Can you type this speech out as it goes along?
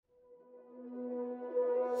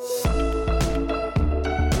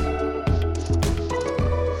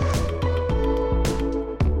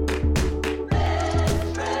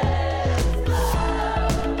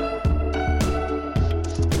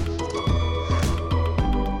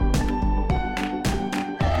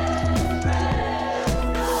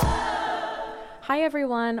Hi,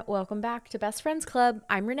 everyone. Welcome back to Best Friends Club.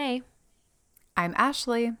 I'm Renee. I'm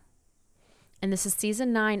Ashley. And this is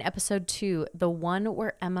Season 9, Episode 2, The One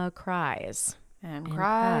Where Emma Cries. And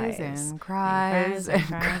cries and cries and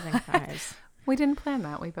cries and cries. We didn't plan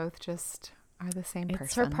that. We both just are the same person.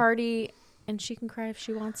 It's her party, and she can cry if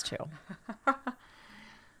she wants to.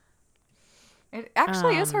 It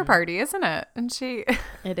actually is her party, isn't it? And she...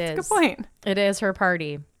 It is. Good point. It is her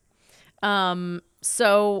party.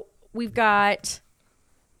 So we've got,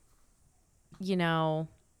 we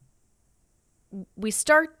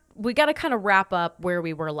got to kind of wrap up where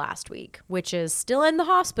we were last week, which is still in the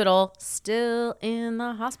hospital.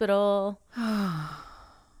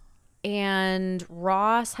 And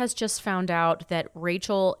Ross has just found out that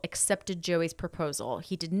Rachel accepted Joey's proposal.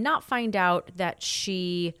 He did not find out that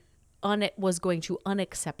she was going to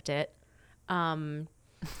unaccept it,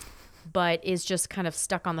 but is just kind of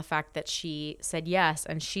stuck on the fact that she said yes.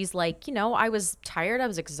 And she's like, I was tired. I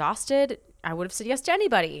was exhausted. I would have said yes to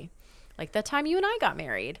anybody. Like that time you and I got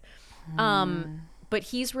married. But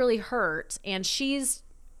he's really hurt, and she's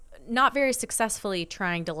not very successfully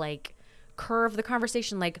trying to curve the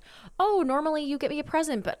conversation. Like, oh, normally you get me a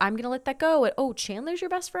present, but I'm going to let that go. And, oh, Chandler's your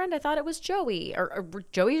best friend. I thought it was Joey, or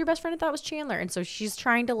Joey's your best friend. I thought it was Chandler. And so she's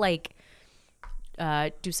trying to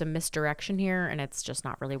do some misdirection here, and it's just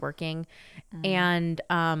not really working. And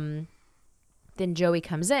then Joey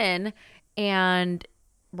comes in, and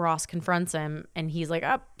Ross confronts him, and he's like,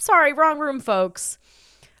 oh, sorry, wrong room, folks.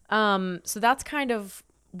 So that's kind of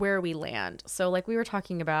where we land. So like we were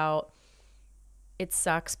talking about, it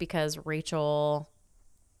sucks because Rachel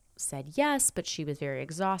said yes, but she was very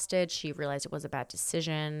exhausted. She realized it was a bad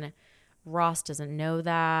decision. Ross doesn't know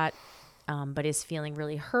that, but is feeling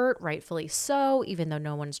really hurt, rightfully so, even though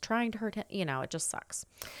no one's trying to hurt him. It just sucks.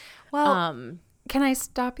 Well, can I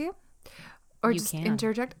stop you? Or you just can.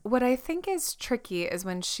 interject? What I think is tricky is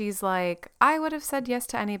when she's like, I would have said yes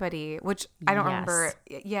to anybody, which I don't remember.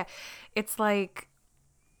 Yeah. It's like,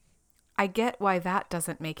 I get why that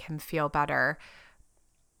doesn't make him feel better.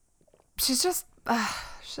 She's just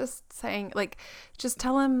saying, just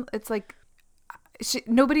tell him, it's like,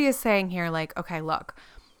 nobody is saying here, okay, look,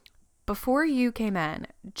 before you came in,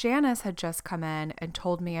 Janice had just come in and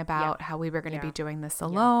told me about how we were going to be doing this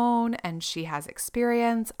alone, and she has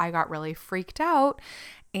experience. I got really freaked out,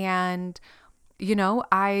 and,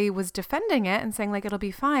 I was defending it and saying, it'll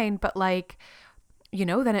be fine, but, then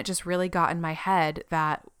it just really got in my head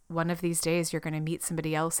that one of these days you're going to meet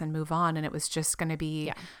somebody else and move on, and it was just going to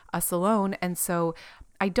be us alone. And so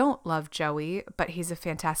I don't love Joey, but he's a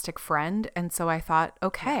fantastic friend, and so I thought,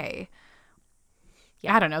 okay.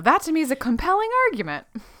 I don't know. That to me is a compelling argument.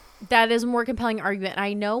 That is a more compelling argument.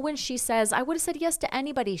 I know when she says, I would have said yes to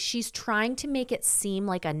anybody, she's trying to make it seem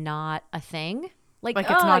like not a thing. Like it's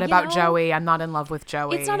not about Joey. I'm not in love with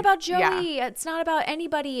Joey. It's not about Joey. Yeah. It's not about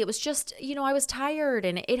anybody. It was just, I was tired,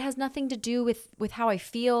 and it has nothing to do with how I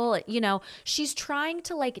feel. She's trying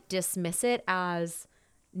to dismiss it as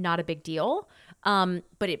not a big deal.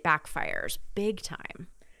 But it backfires big time.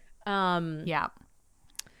 Yeah.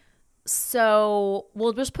 So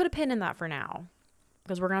we'll just put a pin in that for now,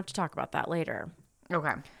 because we're going to have to talk about that later.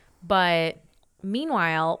 Okay. But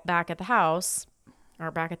meanwhile, back at the house, or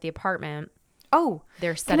back at the apartment,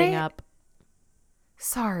 they're setting up.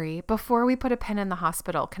 Sorry, before we put a pin in the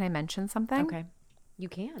hospital, can I mention something? Okay. You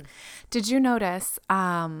can. Did you notice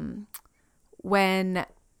when...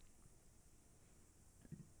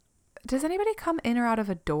 Does anybody come in or out of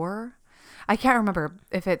a door? I can't remember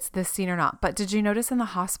if it's this scene or not, but did you notice in the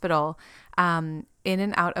hospital, in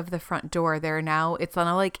and out of the front door, it's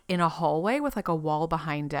on in a hallway with a wall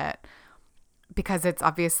behind it, because it's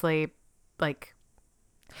obviously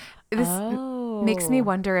this makes me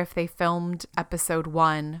wonder if they filmed episode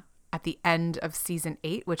 1 at the end of season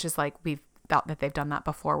 8, which is we've thought that they've done that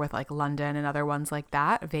before with London and other ones like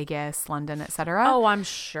that, Vegas, London, etc. Oh, I'm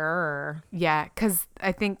sure. Yeah, because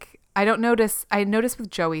I noticed with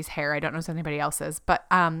Joey's hair. I don't know if anybody else's, but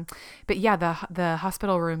yeah, the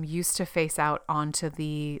hospital room used to face out onto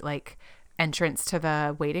the entrance to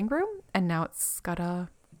the waiting room, and now it's got a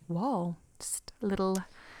wall. Just a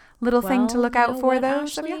little thing to look out for,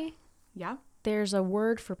 those of you. Yeah. There's a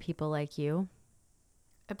word for people like you.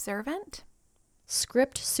 Observant?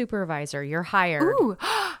 Script supervisor. You're hired. Ooh,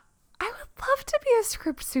 I would love to be a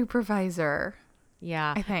script supervisor.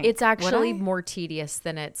 Yeah, I think it's actually more tedious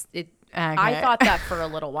than it. Okay. I thought that for a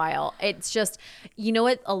little while. It's just,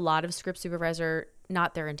 what? A lot of script supervisor,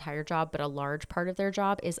 not their entire job, but a large part of their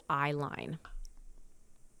job is eye line.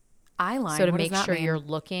 Eye line. So to what make does that sure mean? you're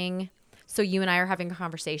looking. So you and I are having a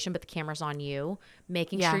conversation, but the camera's on you,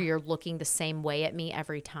 making sure you're looking the same way at me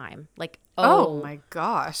every time. Like, oh my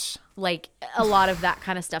gosh. Like a lot of that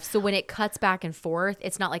kind of stuff. So when it cuts back and forth,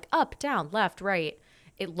 it's not like up, down, left, right.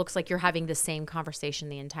 It looks like you're having the same conversation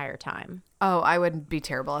the entire time. Oh, I would be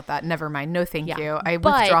terrible at that. Never mind. No, thank you. I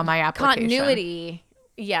withdraw my application. Continuity,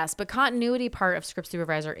 yes, but continuity part of Script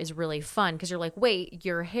Supervisor is really fun because you're like, wait,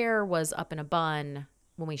 your hair was up in a bun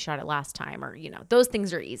when we shot it last time, or, you know, those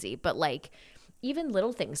things are easy. But like even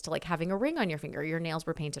little things to like having a ring on your finger, your nails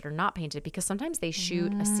were painted or not painted, because sometimes they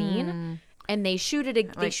shoot a scene and they shoot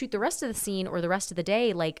it, they shoot the rest of the scene or the rest of the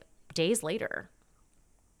day like days later.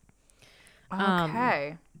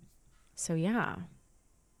 Okay. So yeah.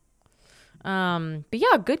 But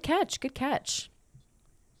yeah, good catch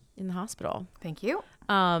in the hospital. Thank you.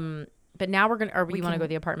 But now we're gonna. You want to go to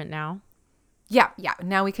the apartment now? Yeah.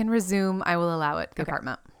 Now we can resume. I will allow it. The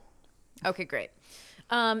apartment. Okay, great.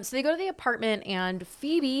 So they go to the apartment, and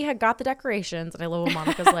Phoebe had got the decorations, and I love when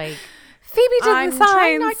Monica's like, Phoebe did I'm the signs.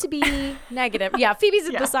 trying not to be negative. Yeah, Phoebe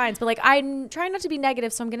did the signs, but like I'm trying not to be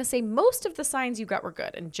negative, so I'm gonna say most of the signs you got were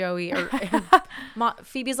good. And Joey or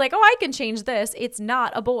Phoebe's like, oh, I can change this. It's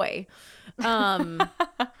not a boy,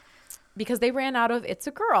 because they ran out of it's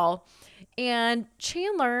a girl, and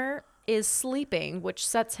Chandler is sleeping, which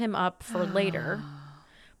sets him up for later.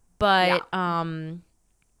 But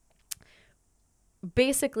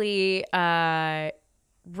basically,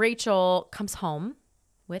 Rachel comes home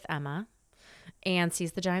with Emma and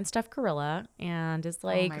sees the giant stuffed gorilla and is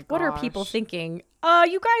like, what are people thinking?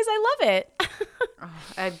 You guys, I love it.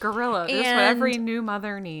 A gorilla. Just what every new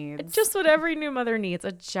mother needs. Just what every new mother needs.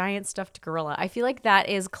 A giant stuffed gorilla. I feel like that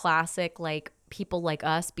is classic, like people like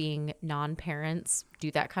us being non-parents do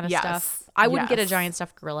that kind of stuff. I wouldn't get a giant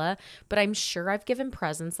stuffed gorilla, but I'm sure I've given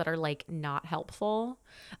presents that are like not helpful.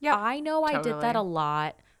 Yeah, I know I did that a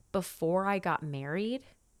lot before I got married.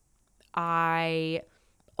 I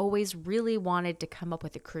always really wanted to come up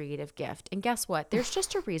with a creative gift. And guess what? There's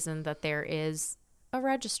just a reason that there is a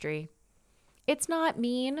registry. It's not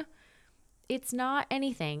mean. It's not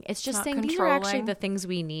anything. It's just saying these are actually the things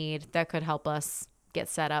we need that could help us get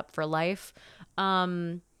set up for life.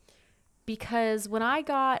 Because when I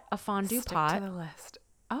got a fondue pot, to the list.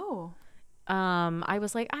 Oh. I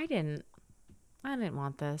was like, I didn't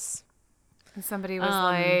want this. And somebody was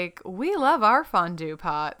like, we love our fondue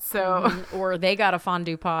pot. So, or they got a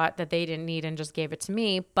fondue pot that they didn't need and just gave it to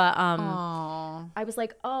me. But, I was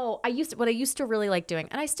like, what I used to really like doing,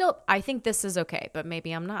 and I think this is okay, but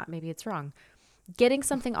maybe I'm not, maybe it's wrong. Getting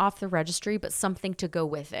something off the registry, but something to go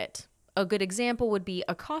with it. A good example would be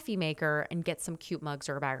a coffee maker and get some cute mugs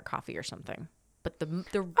or a bag of coffee or something. But the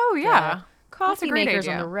coffee makers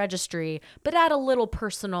on the registry, but add a little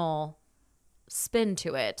personal spin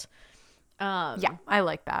to it. Yeah, I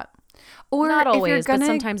like that. Or not always, but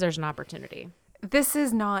sometimes there's an opportunity. This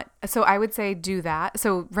is not, so I would say do that.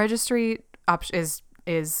 So registry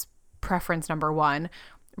is preference number 1.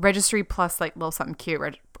 Registry plus like little something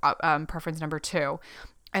cute, preference number 2.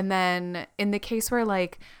 And then in the case where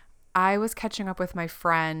like I was catching up with my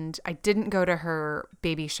friend, I didn't go to her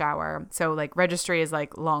baby shower. So like registry is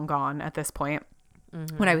like long gone at this point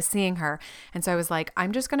when I was seeing her. And so I was like,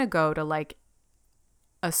 I'm just going to go to like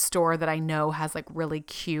a store that I know has like really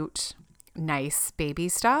cute, nice baby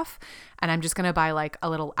stuff. And I'm just going to buy like a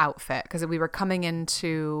little outfit because we were coming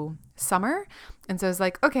into summer. And so I was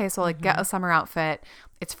like, okay, so like get a summer outfit.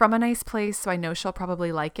 It's from a nice place. So I know she'll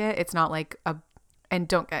probably like it. It's not like I was going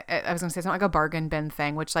to say it's not like a bargain bin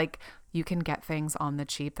thing, which like you can get things on the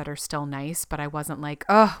cheap that are still nice. But I wasn't like,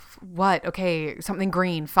 oh, what? Okay, something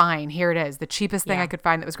green. Fine. Here it is. The cheapest thing I could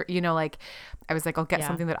find that was great. You know, like I was like, I'll get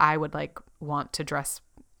something that I would like want to dress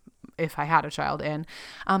if I had a child in.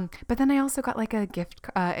 But then I also got like a gift,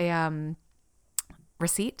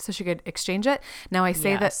 receipt so she could exchange it. Now I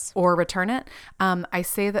say that, or return it. I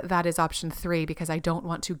say that is option 3 because I don't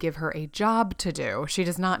want to give her a job to do. She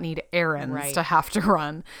does not need errands to have to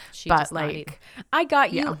run. But like, I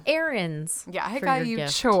got you errands. Yeah, I got you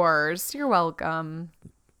chores. You're welcome.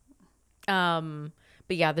 But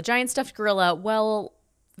yeah, the giant stuffed gorilla, well,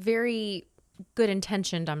 very good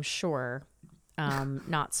intentioned, I'm sure.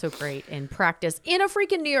 Not so great in practice in a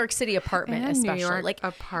freaking New York City apartment, especially like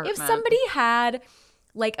if somebody had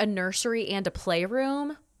like a nursery and a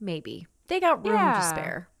playroom, maybe they got room to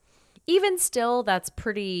spare. Even still, that's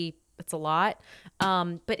a lot.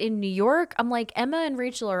 But in New York, I'm like, Emma and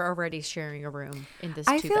Rachel are already sharing a room in this.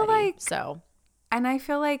 I feel like and I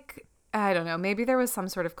feel like, I don't know, maybe there was some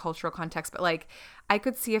sort of cultural context, but like I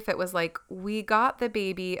could see if it was like we got the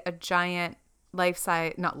baby a giant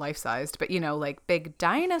not life-sized, but you know, like big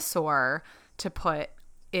dinosaur to put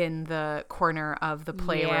in the corner of the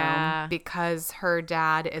playroom because her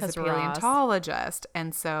dad is a paleontologist.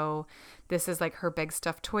 And so this is like her big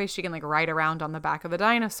stuffed toy. She can like ride around on the back of the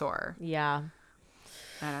dinosaur. Yeah.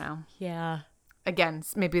 I don't know. Yeah. Again,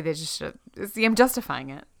 maybe they just should. See, I'm justifying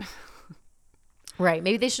it. Right.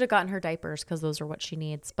 Maybe they should have gotten her diapers because those are what she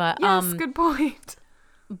needs. But yes, good point.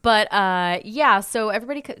 But yeah, so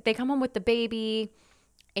everybody, they come home with the baby,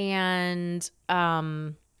 and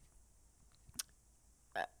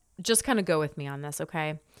just kind of go with me on this,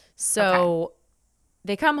 okay? So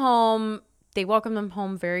they come home, they welcome them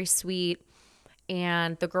home, very sweet,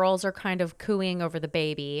 and the girls are kind of cooing over the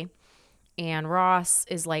baby. And Ross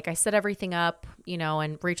is like, I set everything up, you know,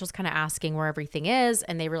 and Rachel's kind of asking where everything is,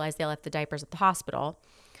 and they realize they left the diapers at the hospital.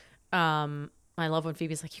 I love when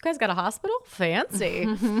Phoebe's like, you guys got a hospital? Fancy.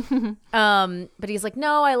 But he's like,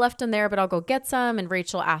 no, I left them there, but I'll go get some. And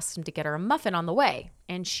Rachel asks him to get her a muffin on the way.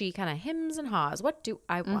 And she kind of hems and haws. What do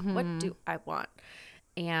I want? What do I want?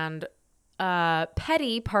 And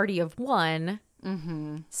Petty, party of one,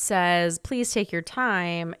 says, please take your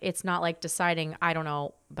time. It's not like deciding, I don't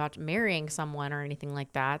know, about marrying someone or anything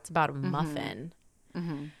like that. It's about a muffin.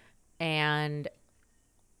 And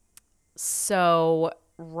so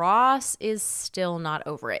Ross is still not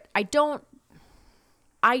over it. I don't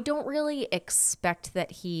really expect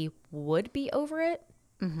that he would be over it.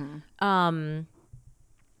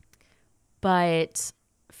 But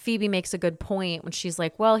Phoebe makes a good point when she's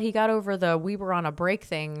like, well, he got over the we were on a break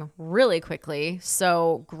thing really quickly.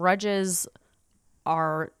 So grudges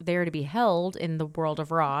are there to be held in the world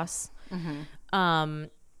of Ross.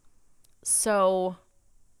 So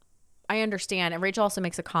I understand. And Rachel also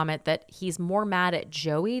makes a comment that he's more mad at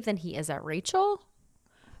Joey than he is at Rachel.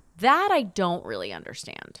 That I don't really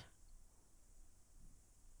understand.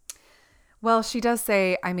 Well, she does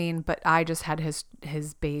say, I mean, but I just had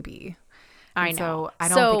his baby. I know. So I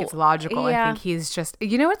don't think it's logical. Yeah. I think he's just,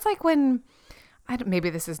 you know, it's like when, maybe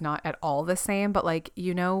this is not at all the same, but like,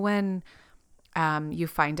 you know, when you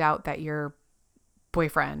find out that your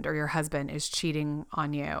boyfriend or your husband is cheating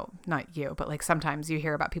on you, not you, but like sometimes you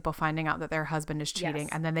hear about people finding out that their husband is cheating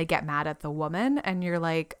and then they get mad at the woman and you're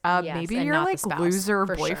like, maybe you're like loser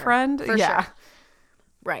boyfriend. Sure. For sure.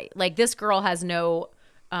 Right. Like this girl has no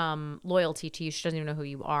loyalty to you. She doesn't even know who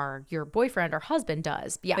you are. Your boyfriend or husband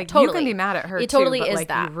does. Yeah, like, totally. You can be mad at her it too, totally but is like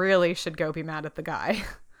that. You really should go be mad at the guy.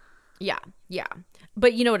 Yeah.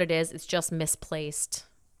 But you know what it is? It's just misplaced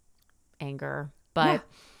anger. But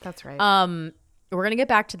that's right. We're gonna get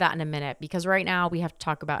back to that in a minute because right now we have to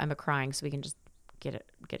talk about Emma crying so we can just get it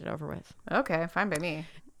over with. Okay, fine by me.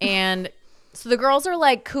 And so the girls are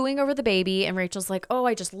like cooing over the baby, and Rachel's like, "Oh,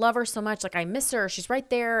 I just love her so much. Like I miss her. She's right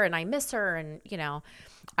there, and I miss her." And you know,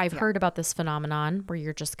 I've heard about this phenomenon where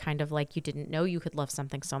you're just kind of like you didn't know you could love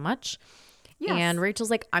something so much. Yes. And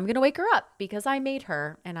Rachel's like, "I'm gonna wake her up because I made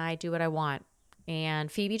her, and I do what I want."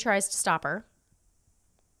 And Phoebe tries to stop her.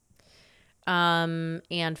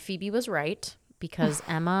 And Phoebe was right. Because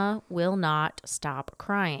Emma will not stop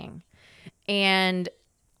crying. And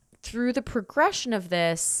through the progression of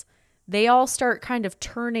this, they all start kind of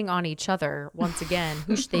turning on each other once again.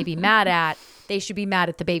 Who should they be mad at? They should be mad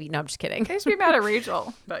at the baby. No, I'm just kidding. They should be mad at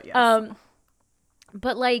Rachel. But yes.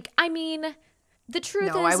 But like, I mean, the truth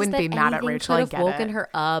is I wouldn't that be mad at Rachel. could have woken her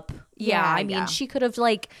up. Yeah, I mean, she could have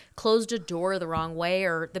like closed a door the wrong way,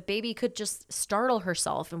 or the baby could just startle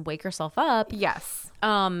herself and wake herself up. Yes.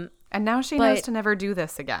 And now she knows to never do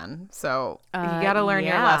this again. So you got to learn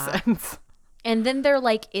your lessons. And then they're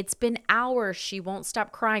like, it's been hours. She won't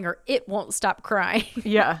stop crying, or it won't stop crying.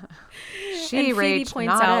 Yeah. Phoebe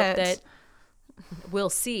points out that we'll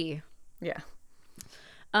see. Yeah.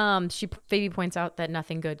 Phoebe points out that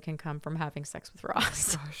nothing good can come from having sex with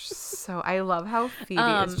Ross. Gosh, so I love how Phoebe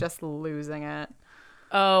is just losing it.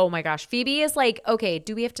 Oh my gosh. Phoebe is like, okay,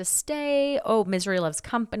 do we have to stay? Oh, misery loves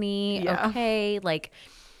company. Yeah. Okay. Like,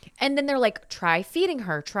 and then they're like, try feeding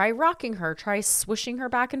her, try rocking her, try swishing her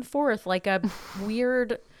back and forth like a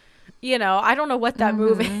weird, you know, I don't know what that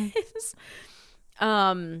move is.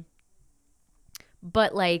 But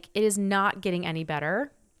like, it is not getting any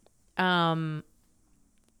better. And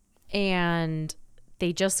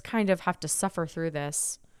they just kind of have to suffer through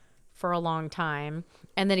this for a long time.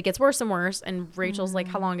 And then it gets worse and worse. And Rachel's like,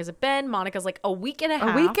 how long has it been? Monica's like, a week and a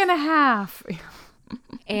half. A week and a half.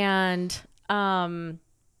 And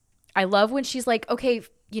I love when she's like, okay,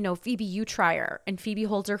 you know, Phoebe, you try her. And Phoebe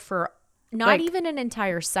holds her for not like, even an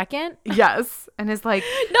entire second. Yes. And is like,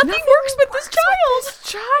 nothing works with this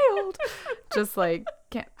child. Just like,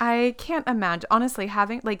 I can't imagine. Honestly,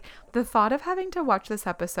 having like the thought of having to watch this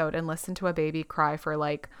episode and listen to a baby cry for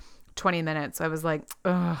like 20 minutes. I was like,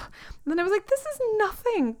 ugh. And then I was like, this is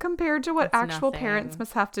nothing compared to what actual parents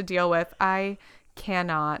must have to deal with. I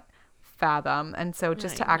cannot fathom. And so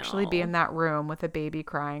just to actually be in that room with a baby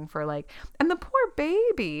crying for like, and the poor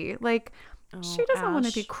baby, like, she doesn't want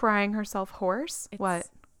to be crying herself hoarse. What?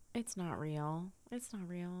 It's not real. It's not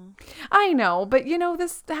real. I know, but you know,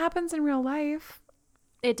 this happens in real life.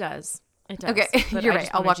 It does. It does. Okay, but you're right.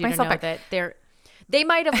 I'll walk myself back. That they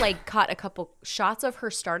might have like caught a couple shots of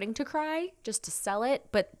her starting to cry just to sell it,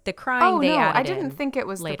 but the crying I didn't think it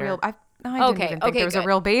was later. The real. I didn't even think there was a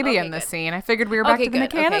real baby in the scene. I figured we were back to the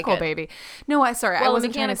mechanical baby. No, I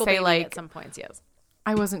wasn't trying to say like at some points, yes.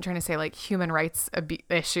 I wasn't trying to say like human rights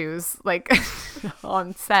issues like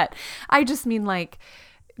on set. I just mean like,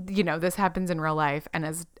 you know, this happens in real life, and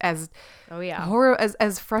as horror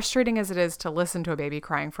as frustrating as it is to listen to a baby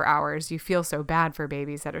crying for hours, you feel so bad for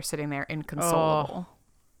babies that are sitting there inconsolable.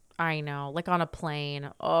 I know, like on a plane.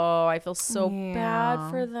 Oh, I feel so bad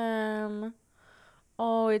for them.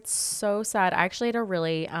 Oh, it's so sad. I actually had a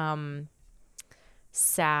really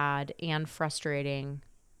sad and frustrating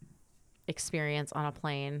experience on a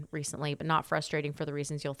plane recently, but not frustrating for the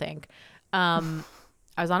reasons you'll think. I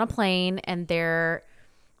was on a plane, and there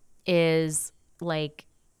is like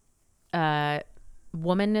a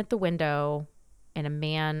woman at the window and a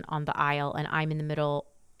man on the aisle, and I'm in the middle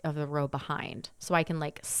of the row behind, so I can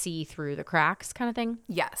like see through the cracks kind of thing.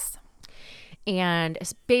 Yes. And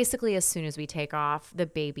basically as soon as we take off, the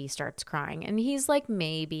baby starts crying, and he's like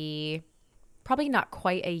probably not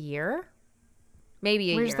quite a year.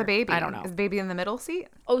 Maybe a year. Where's the baby? I don't know. Is the baby in the middle seat?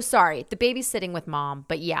 Oh, sorry. The baby's sitting with mom,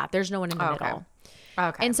 but yeah, there's no one in the middle.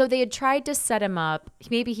 Okay. And so they had tried to set him up.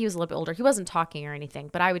 Maybe he was a little bit older. He wasn't talking or anything,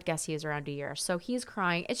 but I would guess he was around a year. So he's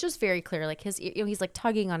crying. It's just very clear. Like he's like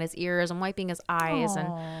tugging on his ears and wiping his eyes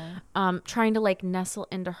and trying to like nestle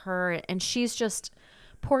into her. And she's just,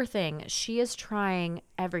 poor thing. She is trying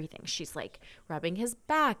everything. She's like rubbing his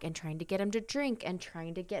back and trying to get him to drink and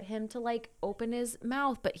trying to get him to like open his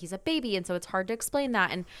mouth. But he's a baby, and so it's hard to explain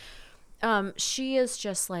that. And she is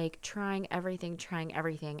just like trying everything.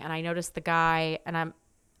 And I noticed the guy, and I'm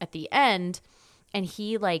at the end, and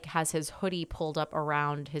he like has his hoodie pulled up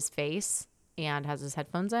around his face and has his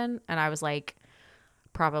headphones in. And I was like,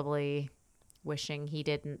 probably wishing he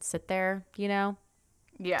didn't sit there, you know?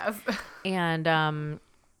 Yes. And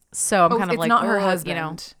so I'm kind of it's like, not her husband. You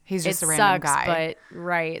know, he's just a random guy. But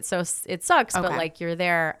right. So it sucks, but like you're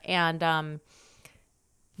there. And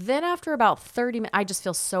then after about 30 minutes, I just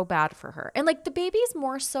feel so bad for her. And like the baby's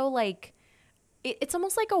more so like, it's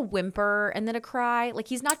almost like a whimper and then a cry. Like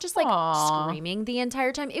he's not just like screaming the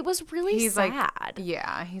entire time. It was really sad.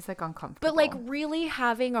 Like, he's like uncomfortable. But like really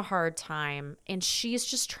having a hard time. And she's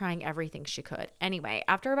just trying everything she could. Anyway,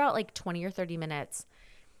 after about like 20 or 30 minutes,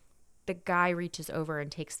 the guy reaches over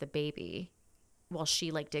and takes the baby while she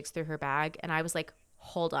like digs through her bag. And I was like,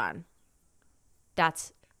 hold on.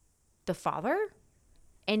 That's the father?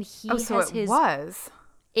 And he has his...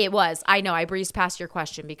 It was. I know. I breezed past your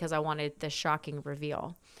question because I wanted the shocking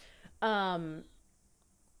reveal.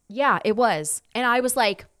 Yeah, it was. And I was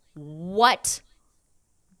like, what?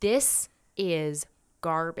 This is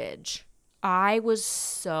garbage. I was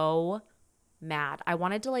so mad. I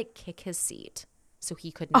wanted to like kick his seat so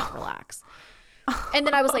he could not relax. And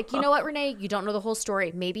then I was like, you know what, Renee? You don't know the whole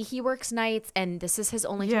story. Maybe he works nights and this is his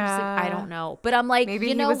only time to sleep. I don't know. But I'm like, maybe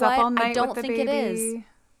you know what? I don't think it is.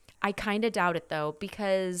 I kind of doubt it though,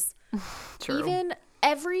 because even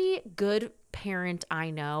every good parent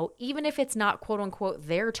I know, even if it's not quote unquote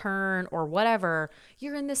their turn or whatever,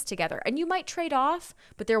 you're in this together. And you might trade off,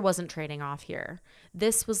 but there wasn't trading off here.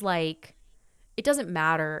 This was like, it doesn't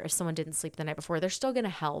matter if someone didn't sleep the night before. They're still going to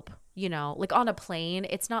help, you know, like on a plane.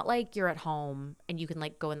 It's not like you're at home and you can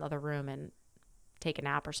like go in the other room and take a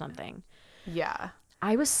nap or something. Yeah.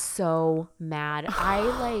 I was so mad.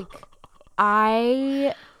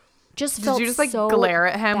 I just felt so. Did you just like glare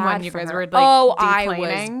at him when you guys were like deplaning?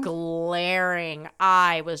 I was glaring.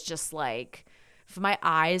 I was just like, if my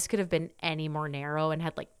eyes could have been any more narrow and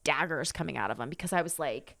had like daggers coming out of them, because I was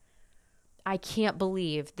like, I can't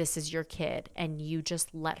believe this is your kid and you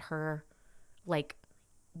just let her like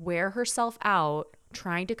wear herself out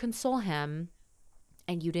trying to console him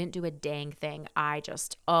and you didn't do a dang thing. I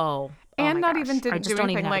just, and not even didn't do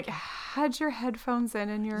anything, like had your headphones in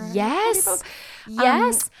and your yes.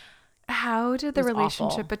 Yes. How did the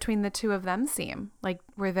relationship between the two of them seem? Like,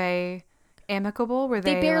 were they amicable? Were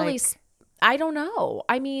they barely like, I don't know.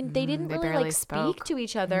 I mean, they didn't really like spoke. Speak to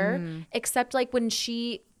each other except like when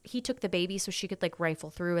he took the baby so she could like rifle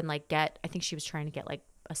through and like get, I think she was trying to get like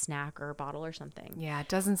a snack or a bottle or something. Yeah, it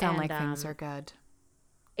doesn't sound like things are good.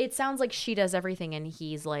 it sounds like she does everything and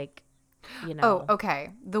he's like, Oh,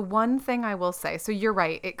 okay. The one thing I will say, so you're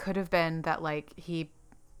right. It could have been that like he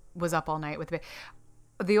was up all night with me.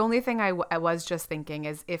 The only thing I was just thinking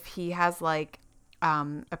is if he has like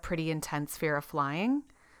a pretty intense fear of flying,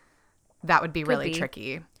 that would be really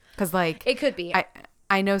tricky. Because like it could be.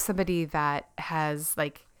 I know somebody that has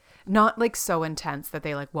like not like so intense that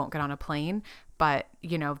they like won't get on a plane, but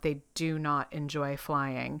you know they do not enjoy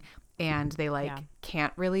flying and they like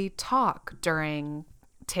can't really talk during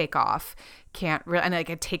takeoff, and like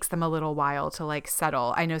it takes them a little while to like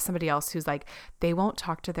settle. I know somebody else who's like they won't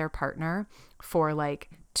talk to their partner for like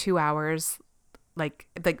 2 hours, like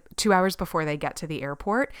 2 hours before they get to the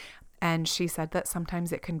airport, and she said that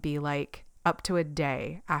sometimes it can be like up to a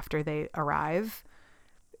day after they arrive.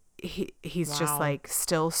 He's just like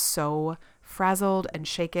still so frazzled and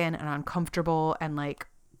shaken and uncomfortable and like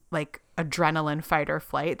adrenaline fight or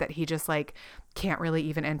flight that he just like can't really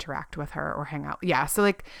even interact with her or hang out. Yeah. So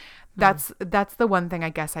like that's the one thing I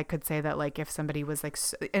guess I could say that like if somebody was like,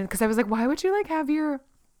 and because I was like, why would you like have your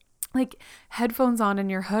like headphones on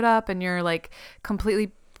and your hood up and you're like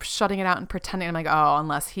completely shutting it out and pretending? I'm like, oh,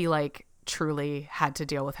 unless he like truly had to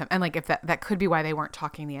deal with him. And like if that could be why they weren't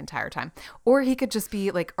talking the entire time, or he could just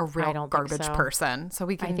be like a real garbage person. So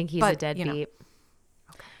we can, I think he's a deadbeat. You know.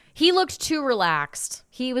 He looked too relaxed.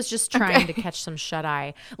 He was just trying to catch some shut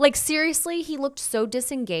eye. Like seriously, he looked so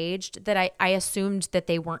disengaged that I assumed that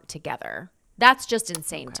they weren't together. That's just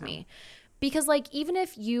insane to me. Because like even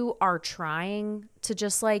if you are trying to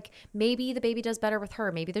just like maybe the baby does better with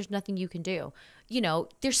her, maybe there's nothing you can do. You know,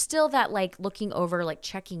 there's still that like looking over, like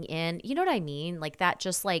checking in. You know what I mean? Like that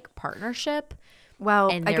just like partnership.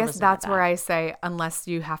 Well, I guess that's where I say unless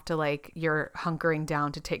you have to like you're hunkering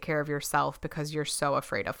down to take care of yourself because you're so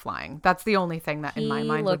afraid of flying. That's the only thing that in my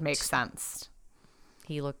mind would make sense.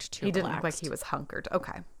 He looked too He didn't relaxed. look like he was hunkered.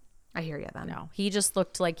 Okay. I hear you then. No, he just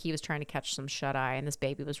looked like he was trying to catch some shut eye and this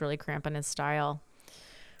baby was really cramping his style.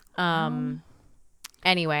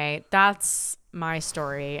 Anyway, that's my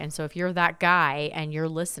story. And so if you're that guy and you're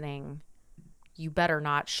listening, you better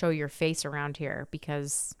not show your face around here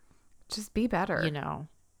because just be better. You know,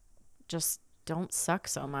 just don't suck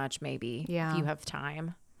so much maybe if you have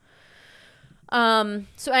time.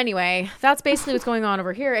 So anyway, that's basically what's going on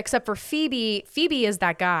over here, except for Phoebe. Phoebe is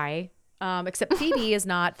that guy. Except Phoebe is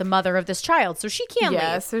not the mother of this child, so she can't leave.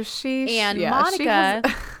 Yeah, so Monica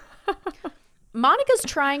Monica's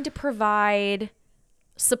trying to provide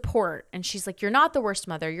support, and she's like, you're not the worst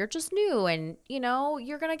mother, you're just new, and you know,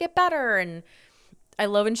 you're gonna get better. And I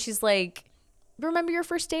love when she's like, remember your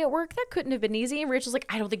first day at work? That couldn't have been easy. And Rachel's like,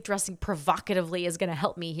 I don't think dressing provocatively is gonna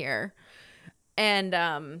help me here.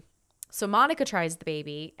 And so Monica tries the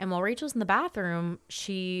baby, and while Rachel's in the bathroom,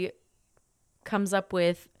 she comes up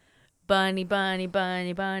with bunny, bunny,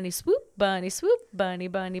 bunny, bunny, swoop, bunny, swoop, bunny,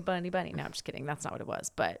 bunny, bunny, bunny. No, I'm just kidding. That's not what it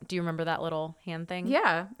was. But do you remember that little hand thing?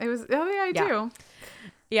 Yeah, it was. Oh, yeah, I do.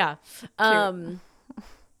 Yeah. I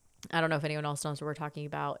don't know if anyone else knows what we're talking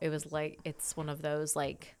about. It was like, it's one of those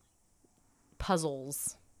like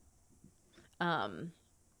puzzles.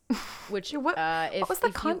 Which what was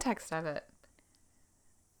the context of it?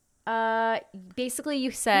 Basically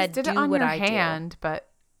you said did do it on what your I hand, do. But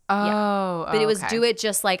but it was do it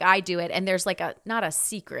just like I do it, and there's like a not a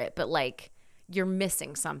secret, but like you're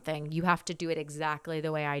missing something. You have to do it exactly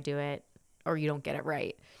the way I do it, or you don't get it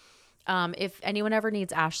right. If anyone ever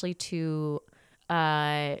needs Ashley to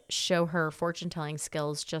show her fortune telling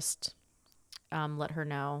skills, just let her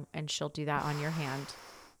know, and she'll do that on your hand.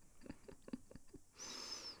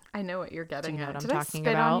 I know what you're getting at. Did I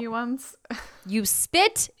spit on you once? You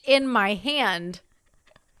spit in my hand.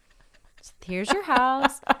 Here's your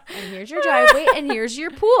house, and here's your driveway, and here's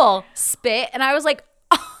your pool. Spit. And I was like,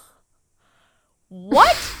 oh,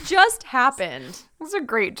 what just happened? It was a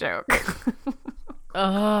great joke.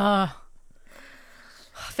 If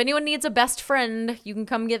anyone needs a best friend, you can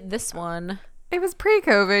come get this one. It was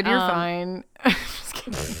pre-COVID. You're fine. Just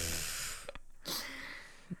kidding.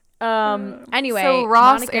 Anyway, so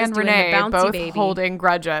Ross Monica's and Renee both holding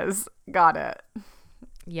grudges. Got it.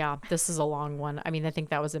 Yeah, this is a long one. I mean, I think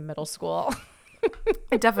that was in middle school.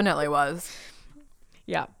 It definitely was.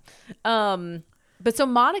 Yeah. But so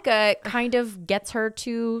Monica kind of gets her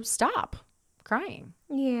to stop crying.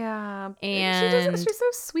 Yeah. And she's so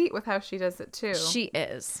sweet with how she does it too. She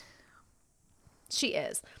is.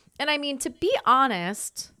 And I mean, to be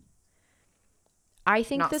honest, I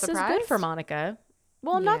think this is good for Monica.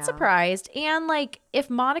 Well, I'm not surprised. And like,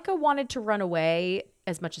 if Monica wanted to run away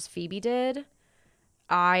as much as Phoebe did,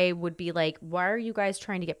 I would be like, why are you guys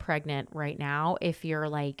trying to get pregnant right now if you're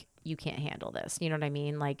like you can't handle this. You know what I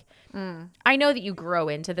mean? Like, I know that you grow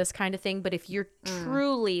into this kind of thing, but if you're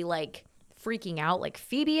truly like freaking out like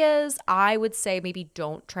Phoebe is, I would say maybe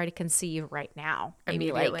don't try to conceive right now. Maybe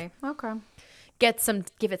Immediately. like Okay.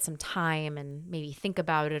 give it some time and maybe think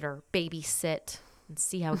about it or babysit and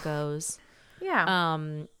see how it goes. Yeah.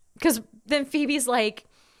 Because then Phoebe's like,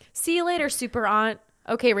 see you later, super aunt.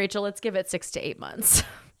 Okay, Rachel, let's give it 6 to 8 months.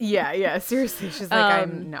 Yeah. Seriously. She's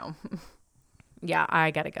like, no. Yeah, I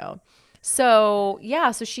gotta go. So yeah,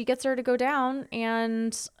 so she gets her to go down,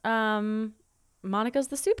 and Monica's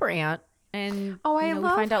the super aunt, and I we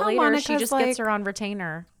love find out how later Monica's she just like, gets her on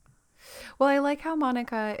retainer. well, I like how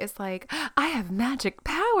Monica is like, I have magic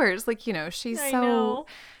powers. Like, she's I so, know.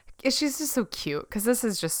 she's just so cute because this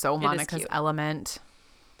is just so It is Monica's cute. element.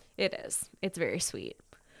 It is. It's very sweet.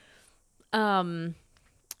 And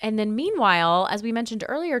then meanwhile, as we mentioned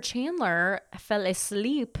earlier, Chandler fell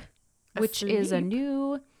asleep, which is a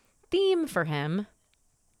new theme for him.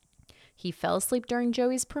 He fell asleep during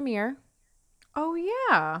Joey's premiere. Oh,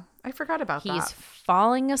 yeah. I forgot about He's that.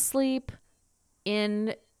 falling asleep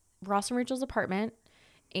in Ross and Rachel's apartment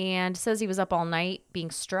and says he was up all night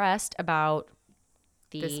being stressed about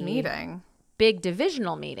This the meeting. big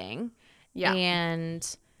divisional meeting. Yeah.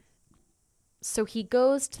 And so he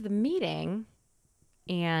goes to the meeting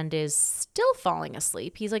and is still falling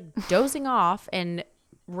asleep. He's like dozing off and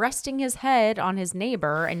resting his head on his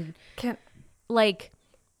neighbor and like,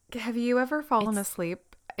 have you ever fallen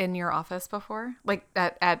asleep in your office before? Like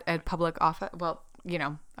at public office? Well,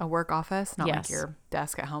 a work office, not like your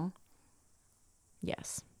desk at home.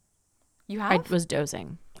 Yes. You have? I was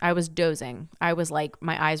dozing. I was like,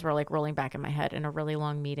 my eyes were like rolling back in my head in a really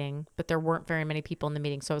long meeting, but there weren't very many people in the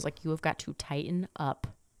meeting. So I was like, you have got to tighten up.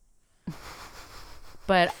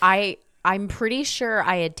 But I'm pretty sure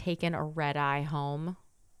I had taken a red eye home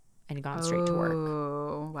and gone straight to work.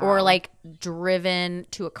 Wow. Or like driven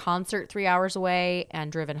to a concert 3 hours away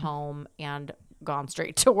and driven home and gone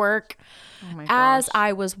straight to work. Oh my As gosh.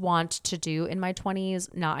 I was wont to do in my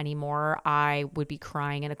 20s. Not anymore. I would be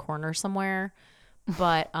crying in a corner somewhere.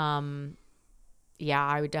 But yeah,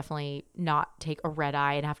 I would definitely not take a red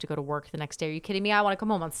eye and have to go to work the next day. Are you kidding me? I want to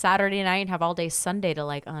come home on Saturday night and have all day Sunday to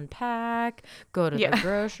like unpack, go to the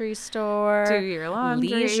grocery store, do your laundry.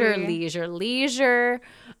 Leisure.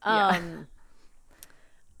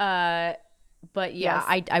 But yeah,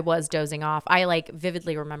 Yes. I was dozing off. I like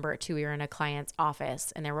vividly remember it too. We were in a client's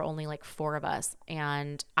office and there were only like 4 of us.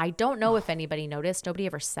 And I don't know if anybody noticed. Nobody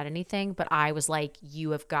ever said anything, but I was like,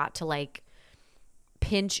 you have got to like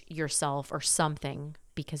pinch yourself or something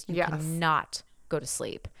because you cannot go to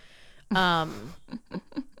sleep.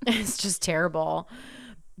 It's just terrible.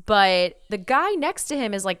 But the guy next to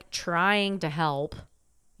him is like trying to help.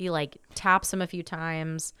 He like taps him a few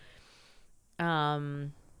times.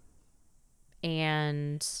 And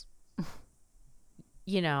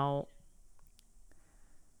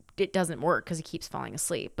it doesn't work because he keeps falling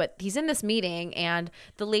asleep. But he's in this meeting and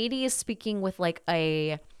the lady is speaking with like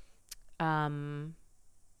a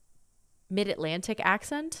mid-Atlantic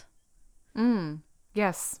accent.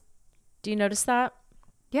 Yes. Do you notice that?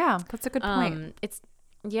 Yeah, that's a good point. It's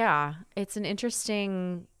an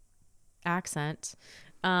interesting accent.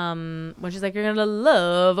 When she's like, you're gonna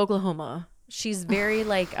love Oklahoma. She's very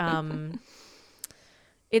like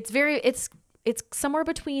it's somewhere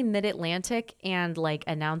between mid-Atlantic and like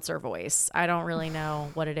announcer voice. I don't really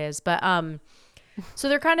know what it is, but so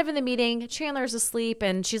they're kind of in the meeting. Chandler's asleep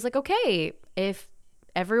and she's like, okay, if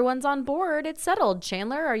everyone's on board, it's settled.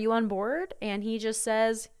 Chandler, are you on board? And he just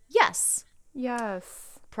says, yes.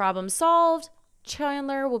 Yes. Problem solved.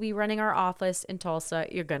 Chandler will be running our office in Tulsa.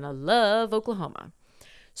 You're going to love Oklahoma.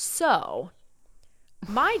 So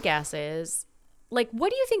my guess is, like, what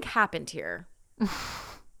do you think happened here?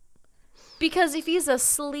 Because if he's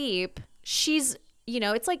asleep, she's,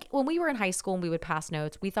 it's like when we were in high school and we would pass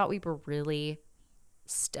notes, we thought we were really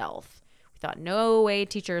stealth. We thought, no way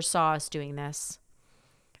teachers saw us doing this.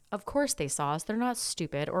 Of course they saw us. They're not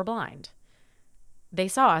stupid or blind. They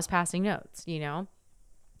saw us passing notes,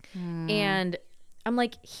 And I'm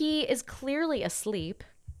like, he is clearly asleep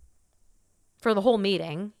for the whole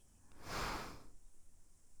meeting.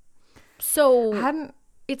 So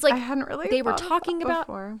it's like I hadn't really they were thought of talking that about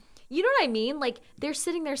before. You know what I mean? Like they're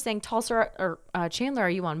sitting there saying, Tulsa or Chandler, are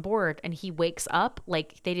you on board? And he wakes up.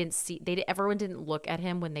 Like everyone didn't look at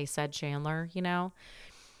him when they said Chandler,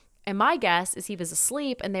 And my guess is he was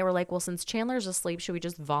asleep and they were like, well, since Chandler's asleep, should we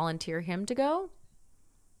just volunteer him to go?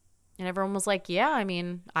 And everyone was like, yeah, I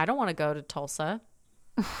mean, I don't want to go to Tulsa.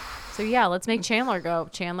 So yeah, let's make Chandler go.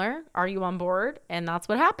 Chandler, are you on board? And that's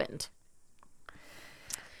what happened.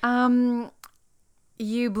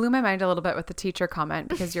 You blew my mind a little bit with the teacher comment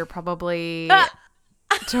because you're probably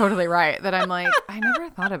totally right. That I'm like, I never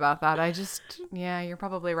thought about that. Yeah, you're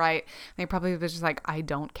probably right. They probably was just like, I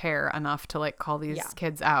don't care enough to like call these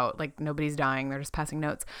kids out. Like nobody's dying. They're just passing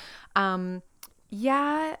notes.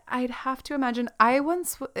 Yeah, I'd have to imagine.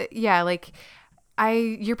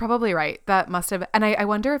 You're probably right. That must have, and I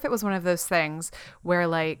wonder if it was one of those things where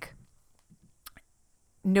like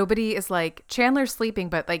nobody is like Chandler's sleeping,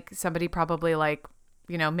 but like somebody probably like,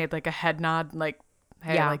 made like a head nod, like,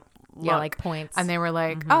 hey, like, look. Yeah, like points. And they were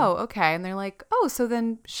like, oh, okay. And they're like, oh, so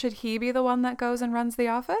then should he be the one that goes and runs the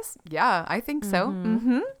office? Yeah, I think so.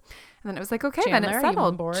 Mm-hmm. And then it was like, okay, Chandler, then it's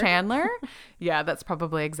settled. Chandler. Yeah, that's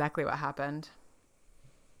probably exactly what happened.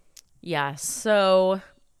 Yeah. So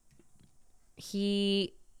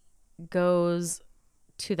he goes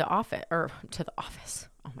to the office.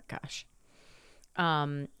 Oh my gosh.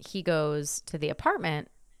 He goes to the apartment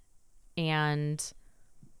and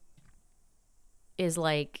is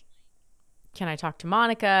like, can I talk to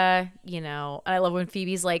Monica? And I love when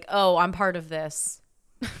Phoebe's like, oh, I'm part of this.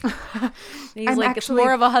 He's like, it's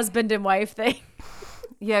more of a husband and wife thing.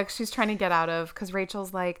 Yeah, she's trying to get out of, because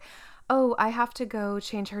Rachel's like, oh, I have to go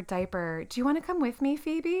change her diaper. Do you want to come with me,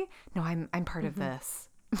 Phoebe? No, I'm part of this.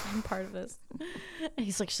 I'm part of this. And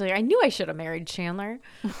she's like, I knew I should have married Chandler.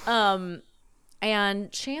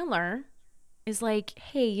 And Chandler is like,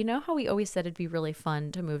 hey, you know how we always said it'd be really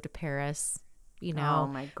fun to move to Paris? Oh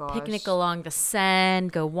my gosh. Picnic along the Seine,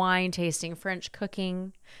 go wine tasting, French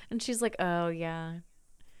cooking. And she's like, oh, yeah.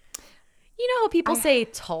 You know how people say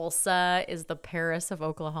Tulsa is the Paris of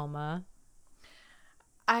Oklahoma?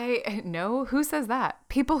 I know. Who says that?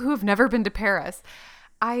 People who have never been to Paris.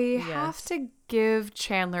 I have to give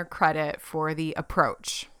Chandler credit for the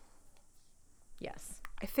approach. Yes.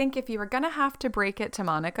 I think if you were going to have to break it to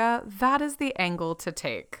Monica, that is the angle to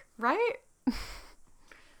take, right?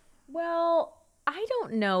 Well, I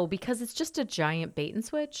don't know, because it's just a giant bait and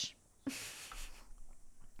switch. If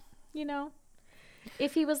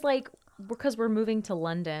he was like, because we're moving to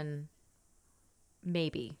London,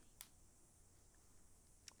 maybe.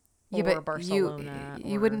 Yeah, but Barcelona,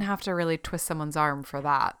 you wouldn't have to really twist someone's arm for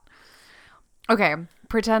that. Okay,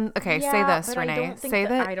 pretend. Okay, yeah, say this, but Renee. Say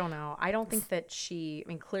that. I don't know. I don't think that she. I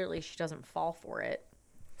mean, clearly she doesn't fall for it.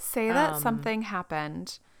 Say that something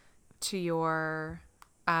happened to your.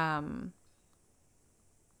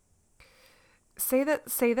 Say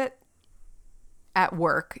that. At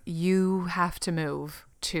work, you have to move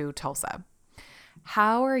to Tulsa.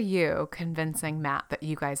 How are you convincing Matt that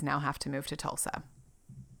you guys now have to move to Tulsa?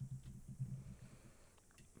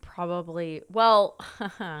 Probably,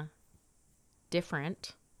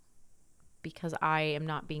 different, because I am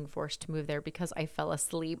not being forced to move there because I fell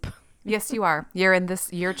asleep. Yes, you are.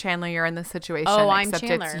 You're Chandler. You're in this situation. Oh, I'm except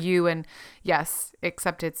Chandler. It's you and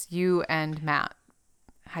except it's you and Matt.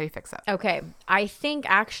 How do you fix it? Okay. I think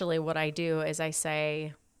actually what I do is I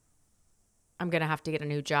say, I'm going to have to get a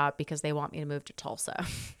new job because they want me to move to Tulsa.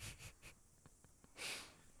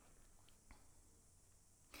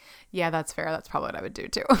 Yeah, that's fair. That's probably what I would do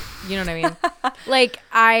too. You know what I mean? Like,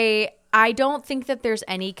 I don't think that there's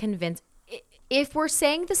any if we're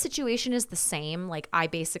saying the situation is the same, like I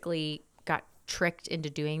basically got tricked into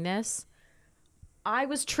doing this. I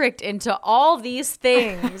was tricked into all these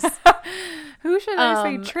things. Who should I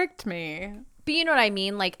say tricked me? But you know what I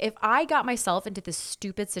mean? Like, if I got myself into this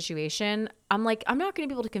stupid situation, I'm like, I'm not going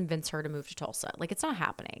to be able to convince her to move to Tulsa. Like, it's not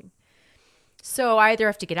happening. So I either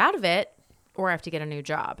have to get out of it or I have to get a new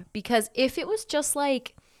job. Because if it was just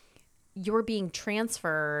like you're being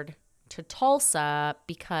transferred to Tulsa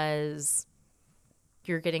because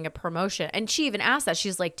you're getting a promotion. And she even asked that.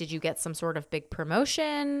 She's like, did you get some sort of big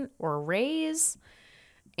promotion or raise?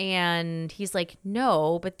 And he's like,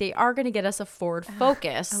 no, but they are going to get us a Ford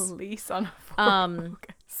Focus. A lease on a Ford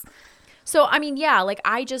Focus. So, I mean, yeah, like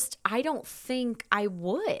I don't think I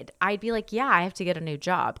would. I'd be like, yeah, I have to get a new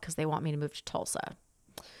job because they want me to move to Tulsa.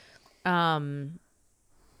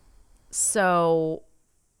 So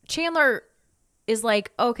Chandler is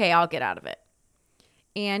like, okay, I'll get out of it.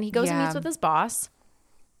 And he goes and meets with his boss.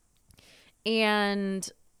 And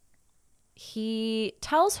he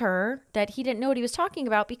tells her that he didn't know what he was talking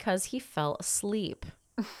about because he fell asleep.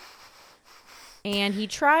 And he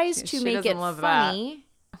tries to make it funny.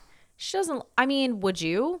 That. She doesn't. I mean, would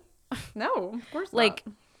you? No, of course like,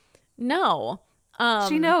 not. No.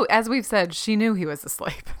 She knew, as we've said, she knew he was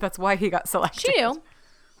asleep. That's why he got selected. She knew.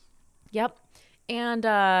 Yep.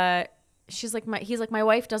 And he's like, my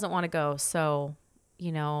wife doesn't want to go. So,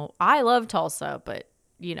 I love Tulsa, but,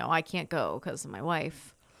 I can't go because of my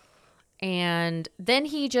wife. And then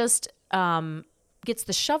he just gets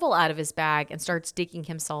the shovel out of his bag and starts digging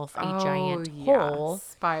himself a giant hole.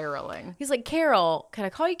 Spiraling. He's like, Carol, can I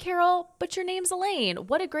call you Carol? But your name's Elaine.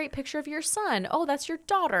 What a great picture of your son. Oh, that's your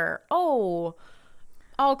daughter. Oh,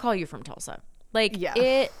 I'll call you from Tulsa. Like,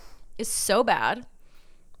 it is so bad.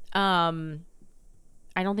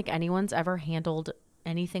 I don't think anyone's ever handled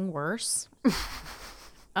anything worse.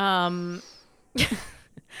 And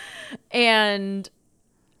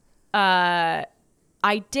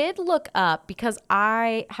I did look up because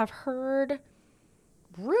I have heard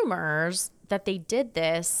rumors that they did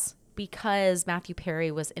this because Matthew Perry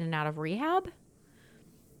was in and out of rehab.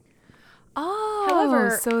 Oh,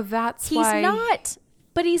 however, so that's he's why not.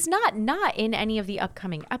 But he's not in any of the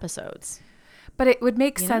upcoming episodes. But it would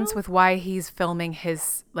make sense with why he's filming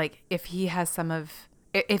his, like, if he has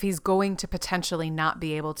if he's going to potentially not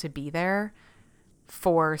be able to be there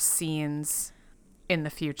for scenes in the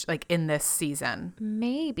future, like in this season.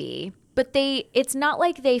 Maybe. But it's not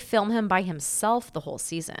like they film him by himself the whole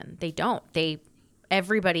season. They don't.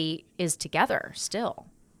 Everybody is together still.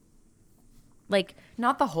 Like,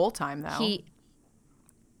 not the whole time though. He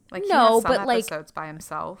has some episodes by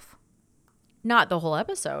himself. Not the whole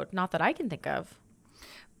episode. Not that I can think of.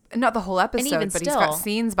 Not the whole episode, but still, he's got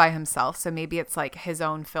scenes by himself. So maybe it's like his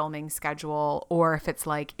own filming schedule, or if it's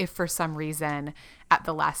like, if for some reason at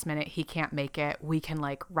the last minute he can't make it, we can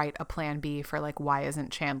like write a plan B for like, why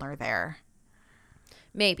isn't Chandler there?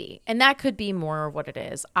 Maybe. And that could be more of what it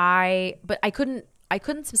is. But I couldn't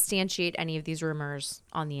substantiate any of these rumors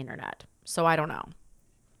on the internet. So I don't know.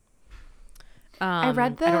 I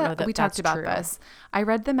read I don't know that we talked about true. this. I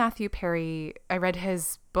read the Matthew Perry, I read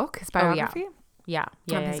his book, his biography. Oh, yeah.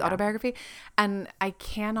 His autobiography. And I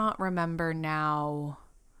cannot remember now.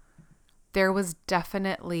 There was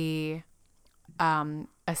definitely a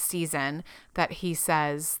season that he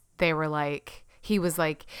says they were like, he was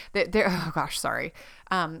like, oh gosh, sorry.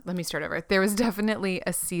 Let me start over. There was definitely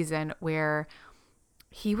a season where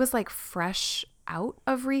he was like fresh out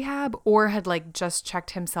of rehab or had like just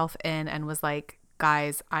checked himself in and was like,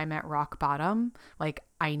 guys, I'm at rock bottom. Like,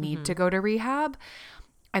 I need to go to rehab.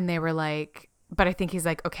 And they were like, but I think he's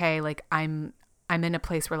like, okay, like I'm in a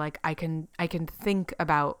place where like I can think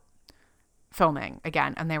about filming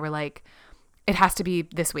again. And they were like, it has to be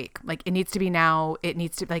this week. Like, it needs to be now. It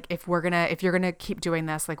needs to, like, if you're gonna keep doing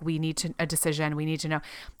this, like, we need a decision. We need to know.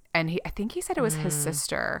 And I think he said it was his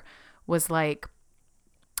sister was like,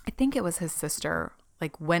 I think it was his sister,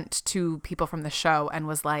 like, went to people from the show and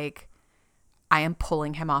was like, I am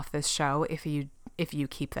pulling him off this show if you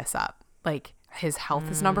keep this up. Like, his health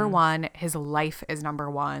is number one, his life is number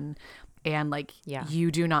one, and like,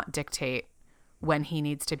 you do not dictate when he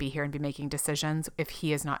needs to be here and be making decisions if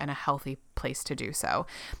he is not in a healthy place to do so.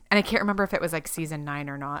 And I can't remember if it was like season 9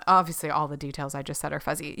 or not. Obviously, all the details I just said are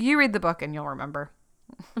fuzzy. You read the book and you'll remember.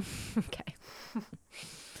 Okay.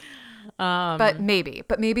 But maybe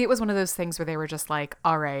it was one of those things where they were just like,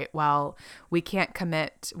 all right, well, we can't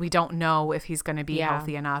commit. We don't know if he's going to be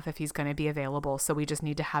healthy enough, if he's going to be available. So we just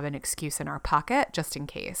need to have an excuse in our pocket just in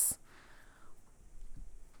case.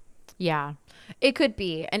 Yeah, it could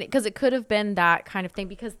be. And because it could have been that kind of thing,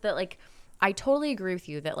 because I totally agree with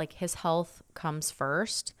you that like his health comes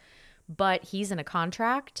first, but he's in a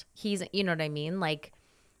contract. You know what I mean? Like,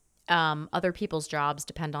 other people's jobs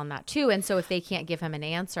depend on that too. And so if they can't give him an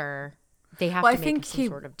answer, they have to make some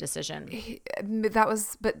sort of decision.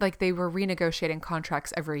 But like they were renegotiating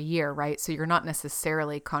contracts every year, right? So you're not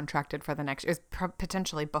necessarily contracted for the next, it was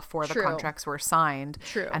potentially before the contracts were signed.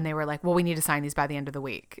 True. And they were like, well, we need to sign these by the end of the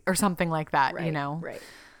week or something like that, right, you know? Right.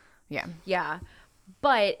 Yeah. Yeah.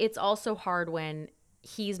 But it's also hard when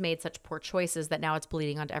he's made such poor choices that now it's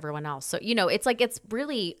bleeding onto everyone else. So, you know, it's like, it's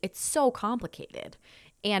so complicated.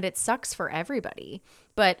 And it sucks for everybody.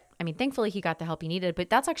 But, I mean, thankfully he got the help he needed.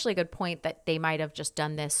 But that's actually a good point that they might have just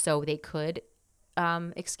done this so they could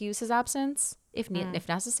excuse his absence if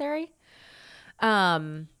necessary.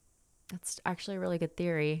 That's actually a really good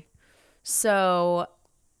theory. So,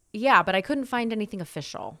 yeah, but I couldn't find anything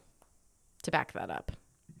official to back that up.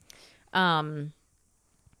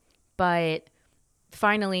 But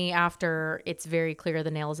finally, after it's very clear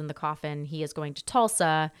the nail is in the coffin, he is going to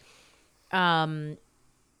Tulsa.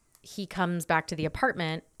 He comes back to the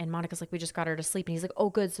apartment and Monica's like, we just got her to sleep. And he's like,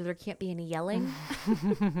 oh, good. So there can't be any yelling.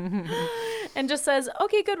 And just says,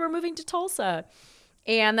 okay, good. We're moving to Tulsa.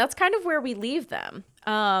 And that's kind of where we leave them.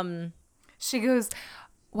 She goes,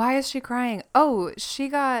 why is she crying? Oh, she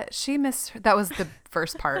missed her. That was the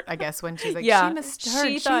first part, I guess, when she's like, she missed her.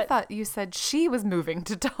 She thought you said she was moving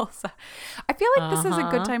to Tulsa. I feel like this is a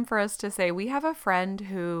good time for us to say we have a friend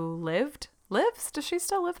who lives. Does she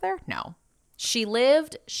still live there? No. She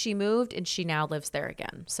lived, she moved, and she now lives there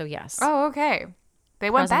again. So yes. Oh, okay.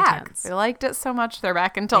 They went Present back. tense. They liked it so much. They're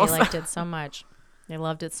back in Tulsa. They liked it so much. They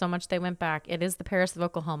loved it so much they went back. It is the Paris of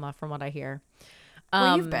Oklahoma, from what I hear.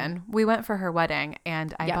 Well, you've been. We went for her wedding,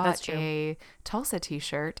 and I Yeah, that's bought true. a Tulsa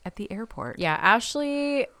t-shirt at the airport. Yeah,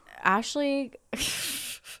 Ashley. I just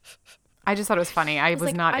thought it was funny. I was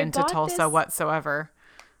like, not I into bought Tulsa this- whatsoever.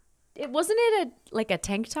 Wasn't it a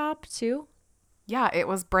tank top too? Yeah, it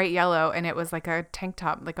was bright yellow, and it was like a tank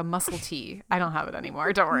top, like a muscle tee. I don't have it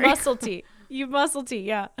anymore. Don't worry. Muscle tee. You muscle tee.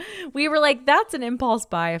 Yeah, we were like, that's an impulse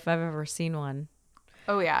buy if I've ever seen one.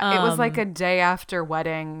 Oh, yeah. It was like a day after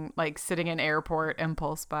wedding, like sitting in airport,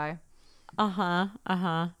 impulse buy. And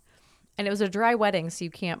it was a dry wedding, so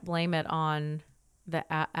you can't blame it on the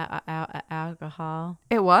alcohol.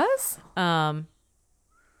 It was? Yeah,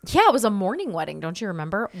 it was a morning wedding. Don't you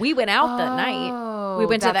remember? We went out that night. We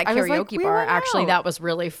went to that I was like, karaoke we bar. went Actually, out. that was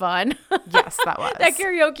really fun. Yes, that was. That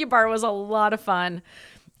karaoke bar was a lot of fun.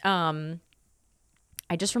 I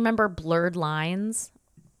just remember Blurred Lines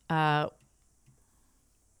by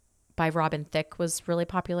Robin Thicke was really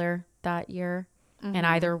popular that year. Mm-hmm. And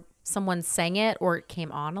either someone sang it or it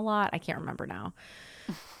came on a lot. I can't remember now.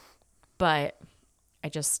 But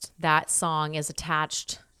that song is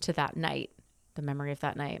attached to that night, the memory of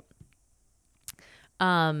that night.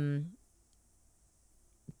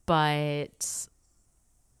 But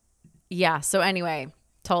yeah, so anyway,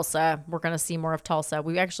 Tulsa, we're going to see more of Tulsa.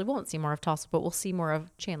 We actually won't see more of Tulsa, but we'll see more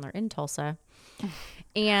of Chandler in Tulsa.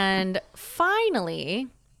 And finally,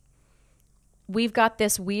 we've got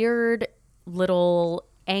this weird little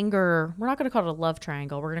anger. We're not going to call it a love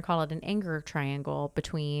triangle. We're going to call it an anger triangle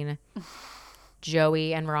between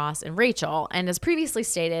Joey and Ross and Rachel. And as previously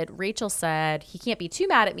stated, Rachel said, he can't be too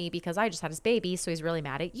mad at me because I just had his baby, so he's really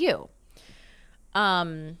mad at you.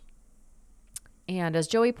 And as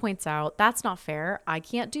Joey points out, that's not fair. I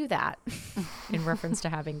can't do that in reference to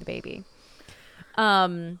having the baby.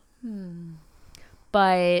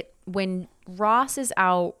 But when Ross is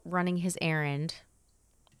out running his errand,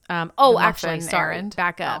 actually, sorry, errand?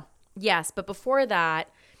 back up. Oh. Yes, but before that,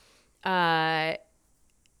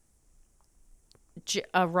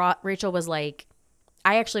 Rachel was like,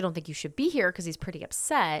 I actually don't think you should be here because he's pretty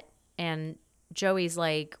upset. And Joey's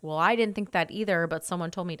like, well, I didn't think that either, but someone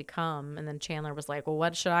told me to come. And then Chandler was like, well,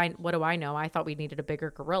 what do I know? I thought we needed a bigger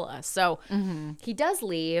gorilla. So he does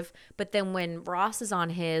leave. But then when Ross is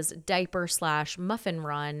on his diaper/muffin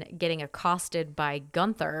run getting accosted by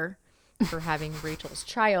Gunther for having Rachel's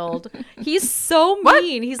child, he's so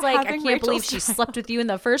mean. He's like, Having I can't believe Rachel's she child. slept with you in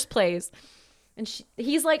the first place. And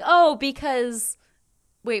he's like, oh, because...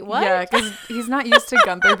 Wait, what? Yeah, because he's not used to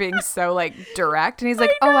Gunther being so like direct, and he's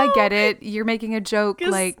like, "Oh, I get it. You're making a joke."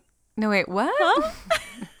 Like, no, wait, what? Huh?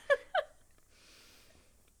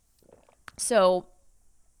 So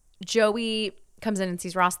Joey comes in and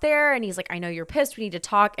sees Ross there, and he's like, "I know you're pissed. We need to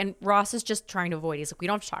talk." And Ross is just trying to avoid. He's like, "We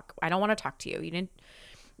don't have to talk. I don't want to talk to you. You didn't,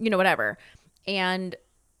 whatever." And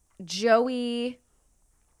Joey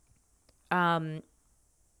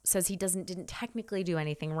says he didn't technically do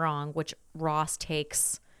anything wrong, which Ross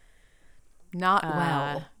takes Not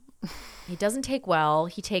well. He doesn't take well.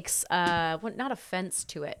 He takes not offense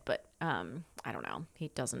to it, but I don't know. He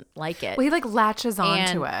doesn't like it. Well, he like latches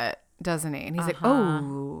onto it, doesn't he? And he's like,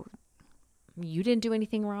 "Oh, you didn't do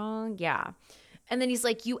anything wrong." Yeah. And then he's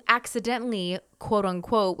like, "You accidentally, quote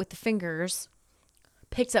unquote, with the fingers,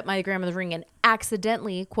 picked up my grandmother's ring and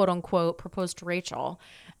accidentally, quote unquote, proposed to Rachel."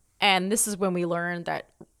 And this is when we learned that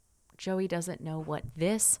Joey doesn't know what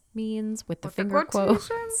this means with the finger quotes.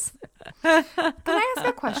 Can I ask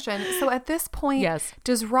a question? So at this point, Yes.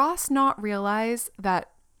 does Ross not know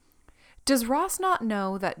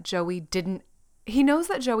that Joey didn't, he knows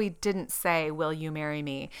that Joey didn't say, "Will you marry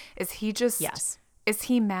me?" Is he just, Yes. Is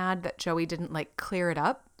he mad that Joey didn't like clear it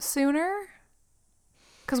up sooner?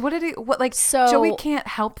 Because So- Joey can't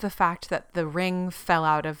help the fact that the ring fell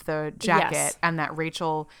out of the jacket Yes. and that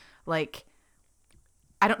Rachel, like,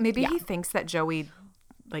 maybe he thinks that Joey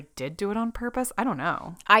like did do it on purpose. I don't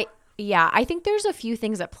know. I think there's a few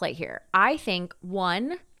things at play here. I think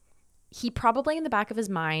one, he probably in the back of his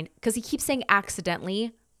mind, because he keeps saying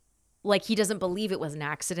accidentally, like he doesn't believe it was an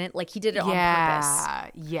accident, like he did it on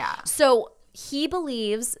purpose. Yeah. So he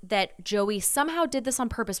believes that Joey somehow did this on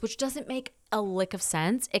purpose, which doesn't make a lick of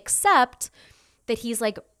sense, except that he's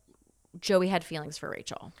like, Joey had feelings for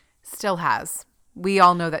Rachel. Still has. We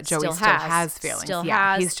all know that Joey still has has feelings. Still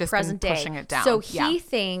yeah, has he's just present been pushing day. it down. So he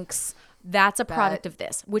thinks that's a product of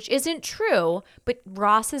this, which isn't true, but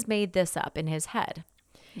Ross has made this up in his head.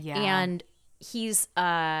 Yeah. And he's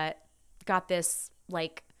got this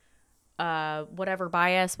like whatever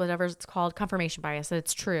bias, whatever it's called, confirmation bias, that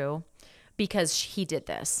it's true because he did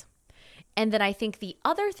this. And then I think the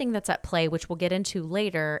other thing that's at play, which we'll get into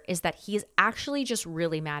later, is that he's actually just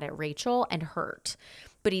really mad at Rachel and hurt.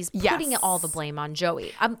 But he's putting all the blame on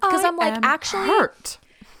Joey. Because I'm like, actually, hurt.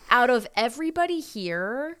 Out of everybody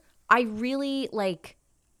here, I really like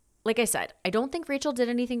I said, I don't think Rachel did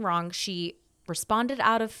anything wrong. She responded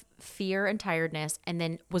out of fear and tiredness and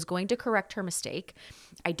then was going to correct her mistake.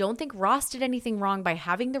 I don't think Ross did anything wrong by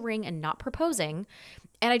having the ring and not proposing.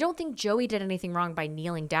 And I don't think Joey did anything wrong by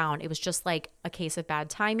kneeling down. It was just like a case of bad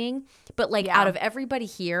timing. But like out of everybody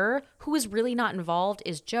here, who is really not involved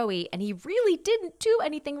is Joey. And he really didn't do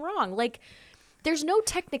anything wrong. Like there's no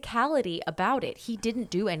technicality about it. He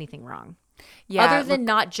didn't do anything wrong. Yeah, other than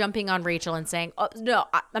not jumping on Rachel and saying, oh, no,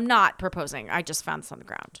 I'm not proposing. I just found this on the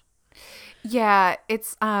ground. Yeah,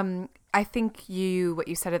 it's I think what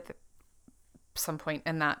you said at some point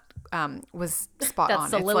in that was spot on.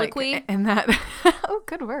 Soliloquy. It's like, in that oh,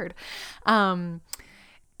 good word.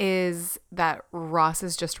 Is that Ross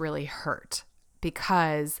is just really hurt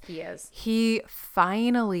because he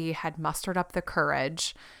finally had mustered up the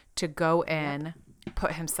courage to go in,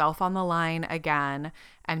 put himself on the line again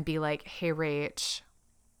and be like, hey, Rach,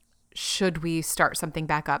 should we start something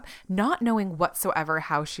back up? Not knowing whatsoever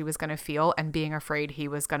how she was going to feel and being afraid he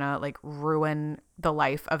was going to like ruin the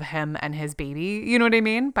life of him and his baby. You know what I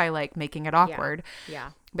mean? By like making it awkward.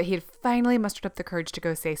 Yeah. But he had finally mustered up the courage to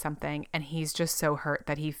go say something. And he's just so hurt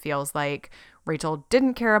that he feels like Rachel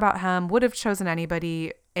didn't care about him, would have chosen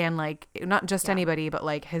anybody. And like, not just anybody, but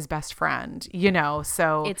like his best friend, you know?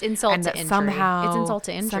 So it's insult to injury. It's insult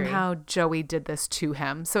to injury. Somehow Joey did this to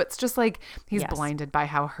him. So it's just like, he's blinded by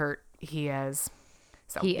how hurt he is.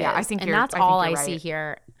 So he is. I think that's all I see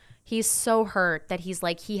here. He's so hurt that he's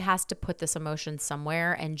like, he has to put this emotion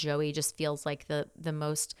somewhere. And Joey just feels like the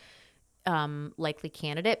most likely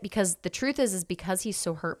candidate, because the truth is because he's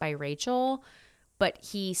so hurt by Rachel, but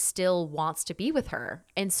he still wants to be with her.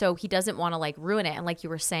 And so he doesn't want to like ruin it. And like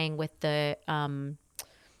you were saying with the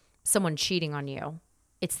someone cheating on you,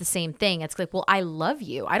 it's the same thing. It's like, well, I love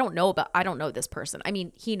you. I don't know this person. I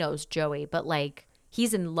mean, he knows Joey, but like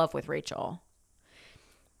he's in love with Rachel.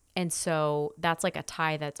 And so that's like a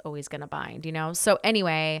tie that's always going to bind, you know? So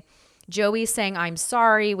anyway, Joey's saying, I'm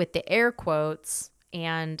sorry with the air quotes,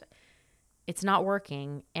 and it's not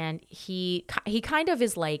working. And he kind of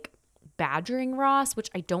is like badgering Ross, which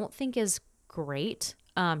I don't think is great.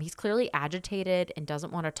 He's clearly agitated and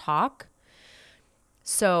doesn't want to talk.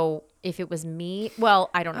 So if it was me, well,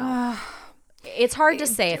 I don't know. It's hard to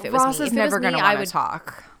say if it was Ross me. Ross is never going to want to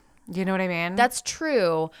talk. You know what I mean? That's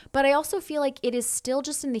true. But I also feel like it is still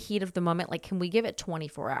just in the heat of the moment. Like, can we give it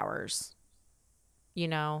 24 hours? You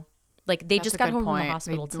know? Like, they just got home from the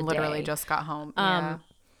hospital today. Literally just got home. Yeah.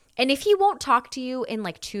 And if he won't talk to you in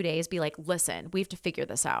like 2 days, be like, listen, we have to figure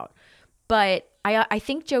this out. But I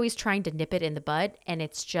think Joey's trying to nip it in the bud, and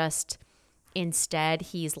it's just instead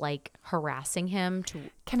he's like harassing him to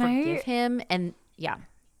forgive him. And yeah.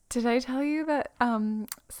 Did I tell you that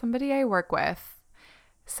somebody I work with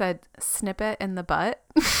said snip it in the butt?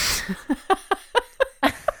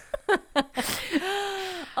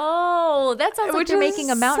 Oh, that sounds like you're making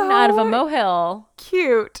a mountain out of a molehill.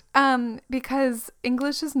 Cute. Because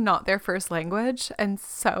English is not their first language. And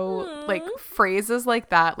so like phrases like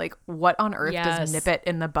that, like what on earth does nip it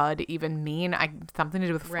in the bud even mean? Something to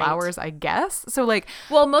do with flowers, I guess. So like,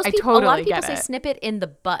 well, a lot of people say snip it in the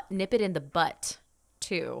butt, nip it in the butt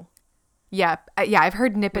too. Yeah. Yeah. I've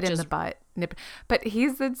heard nip it in the butt. But he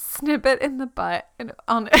said snip it in the butt and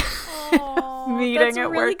on meeting at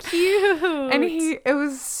really work. Cute. And it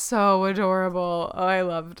was so adorable. Oh, I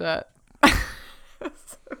loved it. It was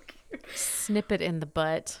so cute. Snip it in the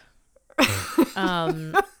butt.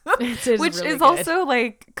 Which really is good. Also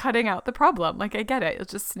like cutting out the problem. Like I get it. You'll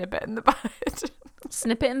just snip it in the butt.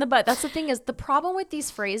 Snip it in the butt. That's the thing, is the problem with these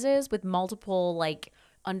phrases with multiple like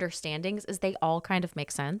understandings is they all kind of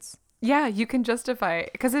make sense. Yeah, you can justify,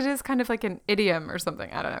 because it is kind of like an idiom or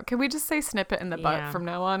something. I don't know. Can we just say snip it in the butt from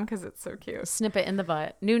now on? Because it's so cute. Snip it in the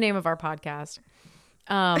butt. New name of our podcast.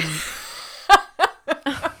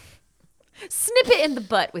 Snip it in the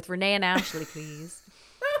butt with Renee and Ashley, please.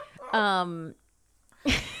 I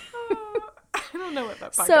don't know what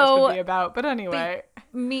that podcast would be about, but anyway.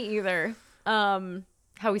 Me either.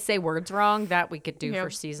 How we say words wrong, that we could do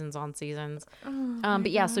for seasons on seasons.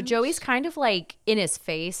 But yeah, so Joey's kind of like in his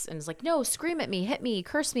face and is like, no, scream at me, hit me,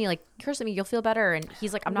 curse me, you'll feel better. And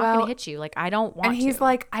he's like, I'm not going to hit you. Like, I don't want to. And he's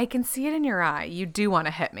like, I can see it in your eye. You do want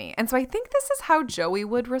to hit me. And so I think this is how Joey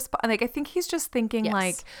would respond. Like, I think he's just thinking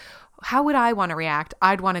like, how would I want to react?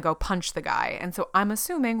 I'd want to go punch the guy. And so I'm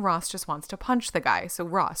assuming Ross just wants to punch the guy. So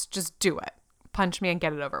Ross, just do it. Punch me and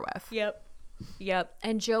get it over with. Yep.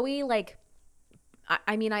 And Joey, like,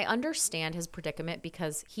 I mean, I understand his predicament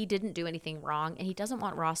because he didn't do anything wrong and he doesn't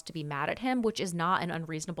want Ross to be mad at him, which is not an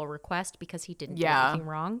unreasonable request because he didn't do anything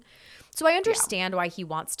wrong. So I understand why he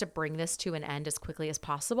wants to bring this to an end as quickly as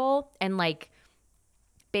possible and, like,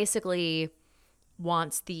 basically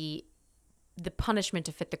wants the punishment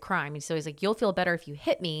to fit the crime. And so he's like, you'll feel better if you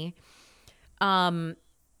hit me. And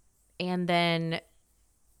then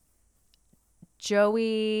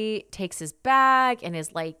Joey takes his bag and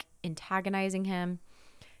is, like, antagonizing him.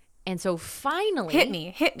 And so finally, hit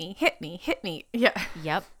me. Yeah.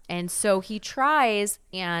 Yep. And so he tries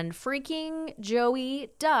and freaking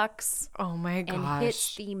Joey ducks. Oh my gosh. And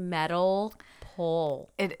hits the metal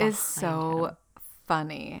pole. It is so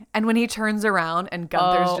funny. And when he turns around and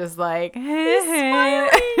Gunther's just like, hey.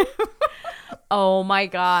 Oh my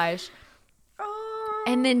gosh.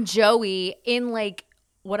 And then Joey, in, like,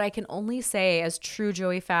 what I can only say as true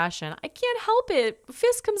Joey fashion, I can't help it.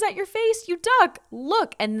 Fist comes at your face, you duck.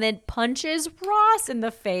 Look, and then punches Ross in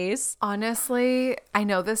the face. Honestly, I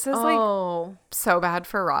know this is like so bad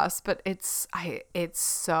for Ross, but it's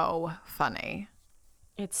so funny.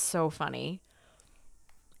 It's so funny.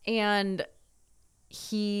 And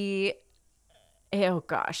oh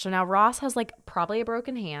gosh. So now Ross has, like, probably a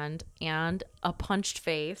broken hand and a punched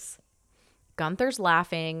face. Gunther's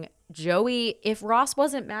laughing. Joey, if Ross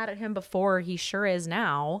wasn't mad at him before, he sure is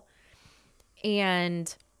now.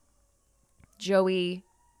 And Joey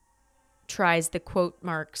tries the quote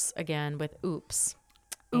marks again with oops.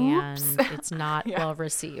 And it's not well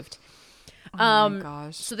received. Oh my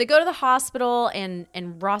gosh. So they go to the hospital and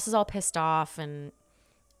Ross is all pissed off and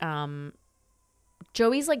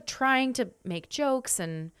Joey's, like, trying to make jokes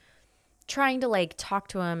and trying to, like, talk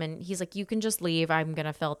to him, and he's like, you can just leave, I'm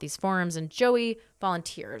gonna fill out these forms. And Joey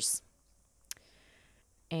volunteers.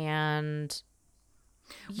 And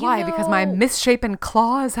why? Because my misshapen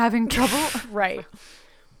claw is having trouble. Right.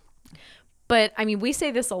 But I mean, we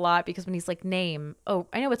say this a lot because when he's like, name, oh,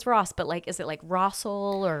 I know it's Ross, but, like, is it like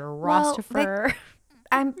Rossel or Rostifer?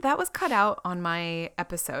 That was cut out on my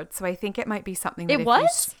episode, so I think it might be something that it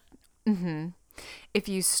was if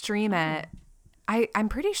you stream it, I'm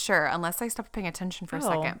pretty sure, unless I stopped paying attention for a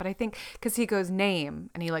second, but I think because he goes name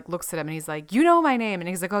and he, like, looks at him and he's like, you know my name, and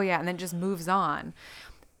he's like, oh yeah, and then just moves on.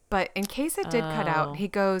 But in case it did cut out, he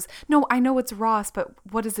goes, no, I know it's Ross, but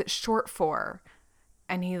what is it short for?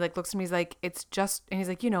 And he, like, looks at me, he's like, it's just, and he's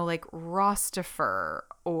like, you know, like Rostifer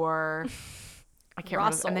or I can't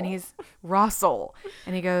remember. And then he's Rossel,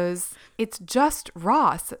 and he goes, it's just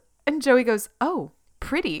Ross. And Joey goes, oh,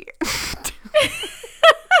 pretty.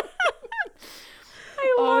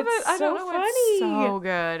 I love it. I don't know. Funny. It's so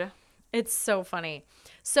good. It's so funny.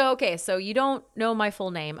 So, okay. So you don't know my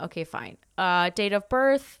full name. Okay, fine. Date of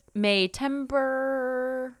birth, May,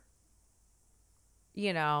 Timber,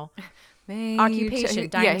 you know, occupation,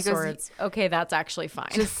 dinosaurs. Okay. That's actually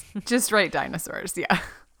fine. Just write dinosaurs. Yeah.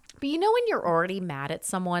 But you know, when you're already mad at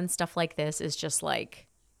someone, stuff like this is just like,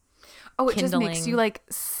 it just makes you, like,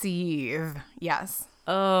 seethe. Yes.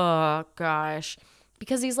 Oh gosh.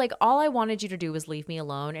 Because he's like, all I wanted you to do was leave me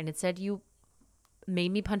alone. And instead you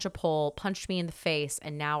made me punch a pole, punched me in the face,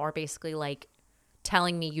 and now are basically, like,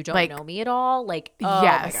 telling me you don't, like, know me at all. Like, oh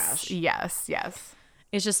my gosh. Yes.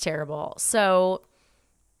 It's just terrible. So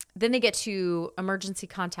then they get to emergency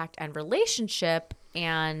contact and relationship.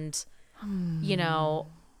 And, you know,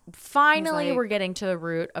 finally like, we're getting to the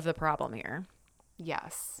root of the problem here.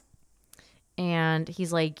 Yes. And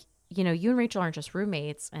he's like, you know, you and Rachel aren't just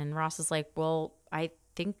roommates. And Ross is like, well, I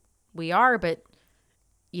think we are, but,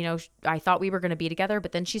 you know, I thought we were going to be together,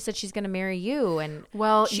 but then she said she's going to marry you. And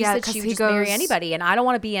she said she would just marry anybody, and I don't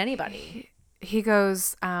want to be anybody. He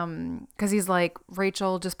goes, because he's like,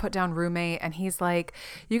 Rachel, just put down roommate. And he's like,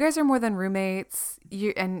 you guys are more than roommates.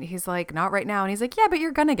 And he's like, not right now. And he's like, yeah, but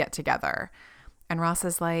you're going to get together. And Ross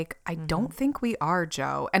is like, I don't think we are,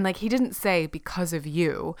 Joe. And, like, he didn't say because of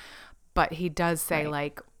you, but he does say,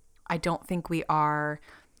 like, I don't think we are.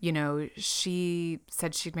 You know, she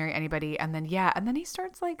said she'd marry anybody. And then, and then he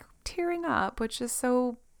starts, like, tearing up, which is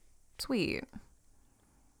so sweet.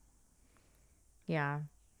 Yeah.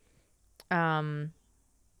 But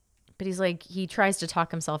he's like, he tries to talk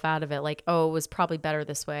himself out of it. Like, oh, it was probably better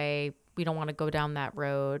this way. We don't want to go down that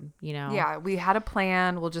road, you know? Yeah, we had a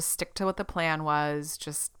plan. We'll just stick to what the plan was.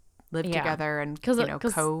 Just live together and, you know,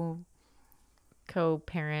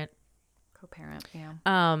 co-parent. Co-parent,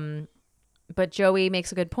 yeah. But Joey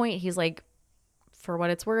makes a good point. He's like, for what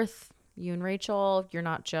it's worth, You and Rachel, you're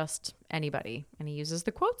not just anybody. And he uses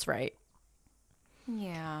the quotes right.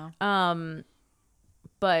 Yeah.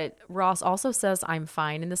 But Ross also says I'm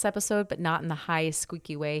fine in this episode, but not in the high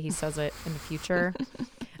squeaky way he says it in the future.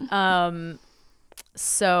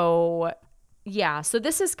 So yeah, so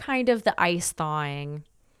this is kind of the ice thawing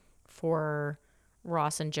for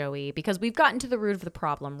Ross and Joey, because we've gotten to the root of the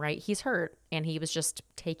problem, right? He's hurt and he was just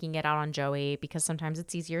taking it out on Joey because sometimes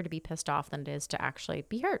it's easier to be pissed off than it is to actually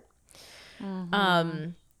be hurt.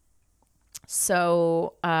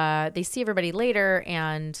 So they see everybody later,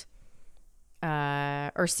 and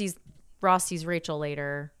Ross sees Rachel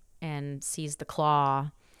later and sees the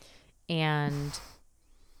claw, and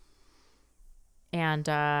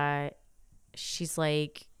he's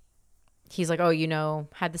like, oh,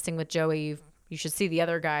 had this thing with Joey, you should see the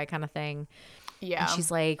other guy, kind of thing. Yeah. And she's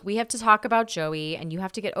like, we have to talk about Joey and you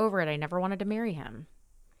have to get over it. I never wanted to marry him.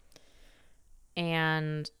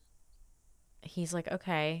 And he's like,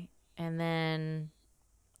 okay. And then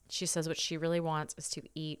she says what she really wants is to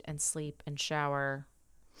eat and sleep and shower.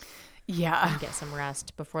 Yeah. And get some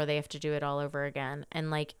rest before they have to do it all over again. And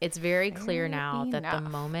like, it's very clear now that the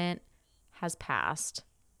moment has passed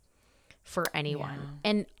for anyone. Yeah.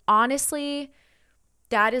 And honestly,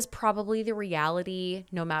 that is probably the reality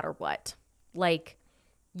no matter what. Like,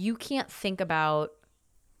 you can't think about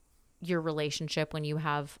your relationship when you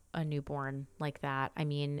have a newborn like that. I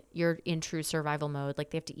mean, you're in true survival mode. Like,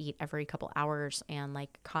 they have to eat every couple hours and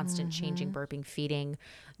like constant changing, burping, feeding,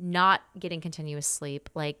 not getting continuous sleep.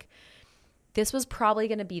 Like, this was probably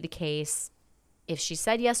going to be the case if she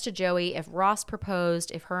said yes to Joey, if Ross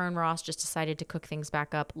proposed, if her and Ross just decided to cook things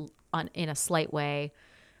back up in a slight way.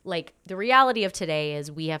 Like, the reality of today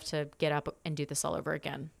is we have to get up and do this all over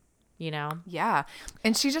again, you know? Yeah.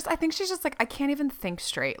 And I think she's just like, I can't even think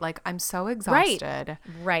straight. Like, I'm so exhausted.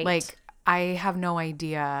 Right. Like, I have no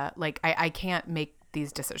idea. Like, I can't make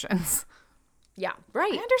these decisions. Yeah.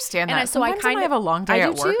 Right. I understand and that. So Sometimes when I have a long day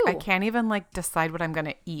at work, I can't even like decide what I'm going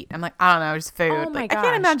to eat. I'm like, I don't know, just food. Oh my gosh. I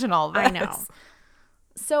can't imagine all this. I know.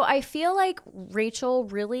 So I feel like Rachel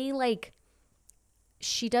really like,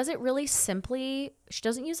 she does it really simply. She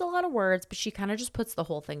doesn't use a lot of words, but she kind of just puts the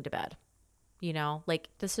whole thing to bed. You know, like,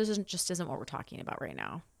 this isn't what we're talking about right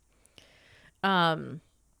now.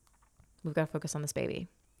 We've got to focus on this baby.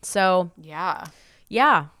 So yeah.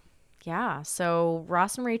 So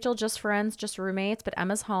Ross and Rachel, just friends, just roommates, but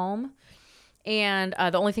Emma's home. And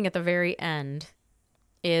the only thing at the very end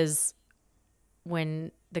is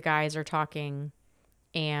when the guys are talking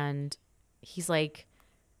and he's like,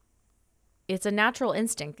 it's a natural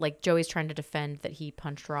instinct. Like, Joey's trying to defend that he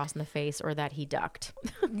punched Ross in the face or that he ducked.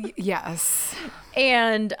 Yes.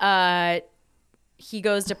 And he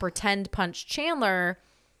goes to pretend punch Chandler.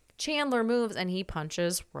 Chandler moves and he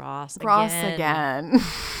punches Ross again.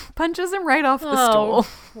 Punches him right off the stool.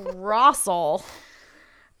 Rossel.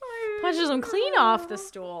 Punches him clean off the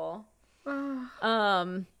stool.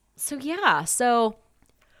 So yeah. So,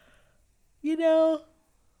 you know,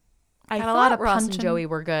 I thought Ross and Joey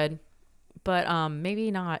were good. But maybe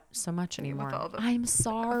not so much anymore. I'm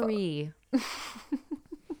sorry.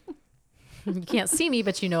 You can't see me,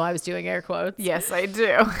 but you know I was doing air quotes. Yes, I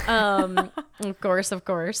do. Of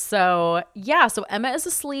course. So, yeah. So Emma is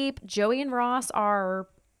asleep. Joey and Ross are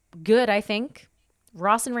good, I think.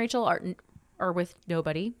 Ross and Rachel are with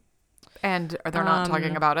nobody. And they're not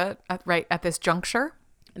talking about it right at this juncture?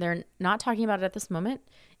 They're not talking about it at this moment.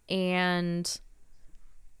 And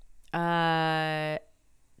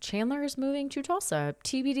Chandler is moving to Tulsa.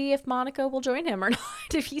 TBD if Monica will join him or not,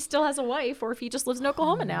 if he still has a wife or if he just lives in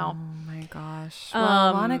Oklahoma now. Oh my gosh.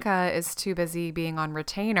 Well, Monica is too busy being on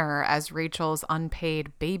retainer as Rachel's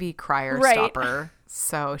unpaid baby crier stopper.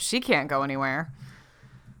 So she can't go anywhere.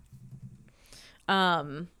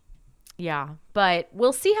 Yeah, but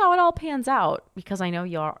we'll see how it all pans out because I know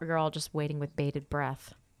you're all just waiting with bated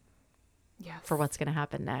breath. Yes. For what's going to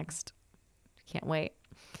happen next. Can't wait.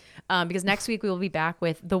 Because next week we will be back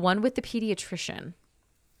with the one with the pediatrician.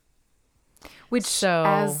 Which,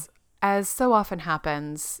 as so often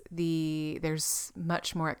happens, there's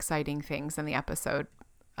much more exciting things in the episode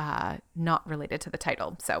not related to the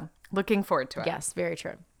title. So looking forward to it. Yes, very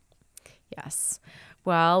true. Yes.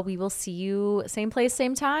 Well, we will see you same place,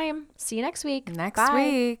 same time. See you next week. Next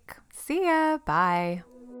week. See ya. Bye.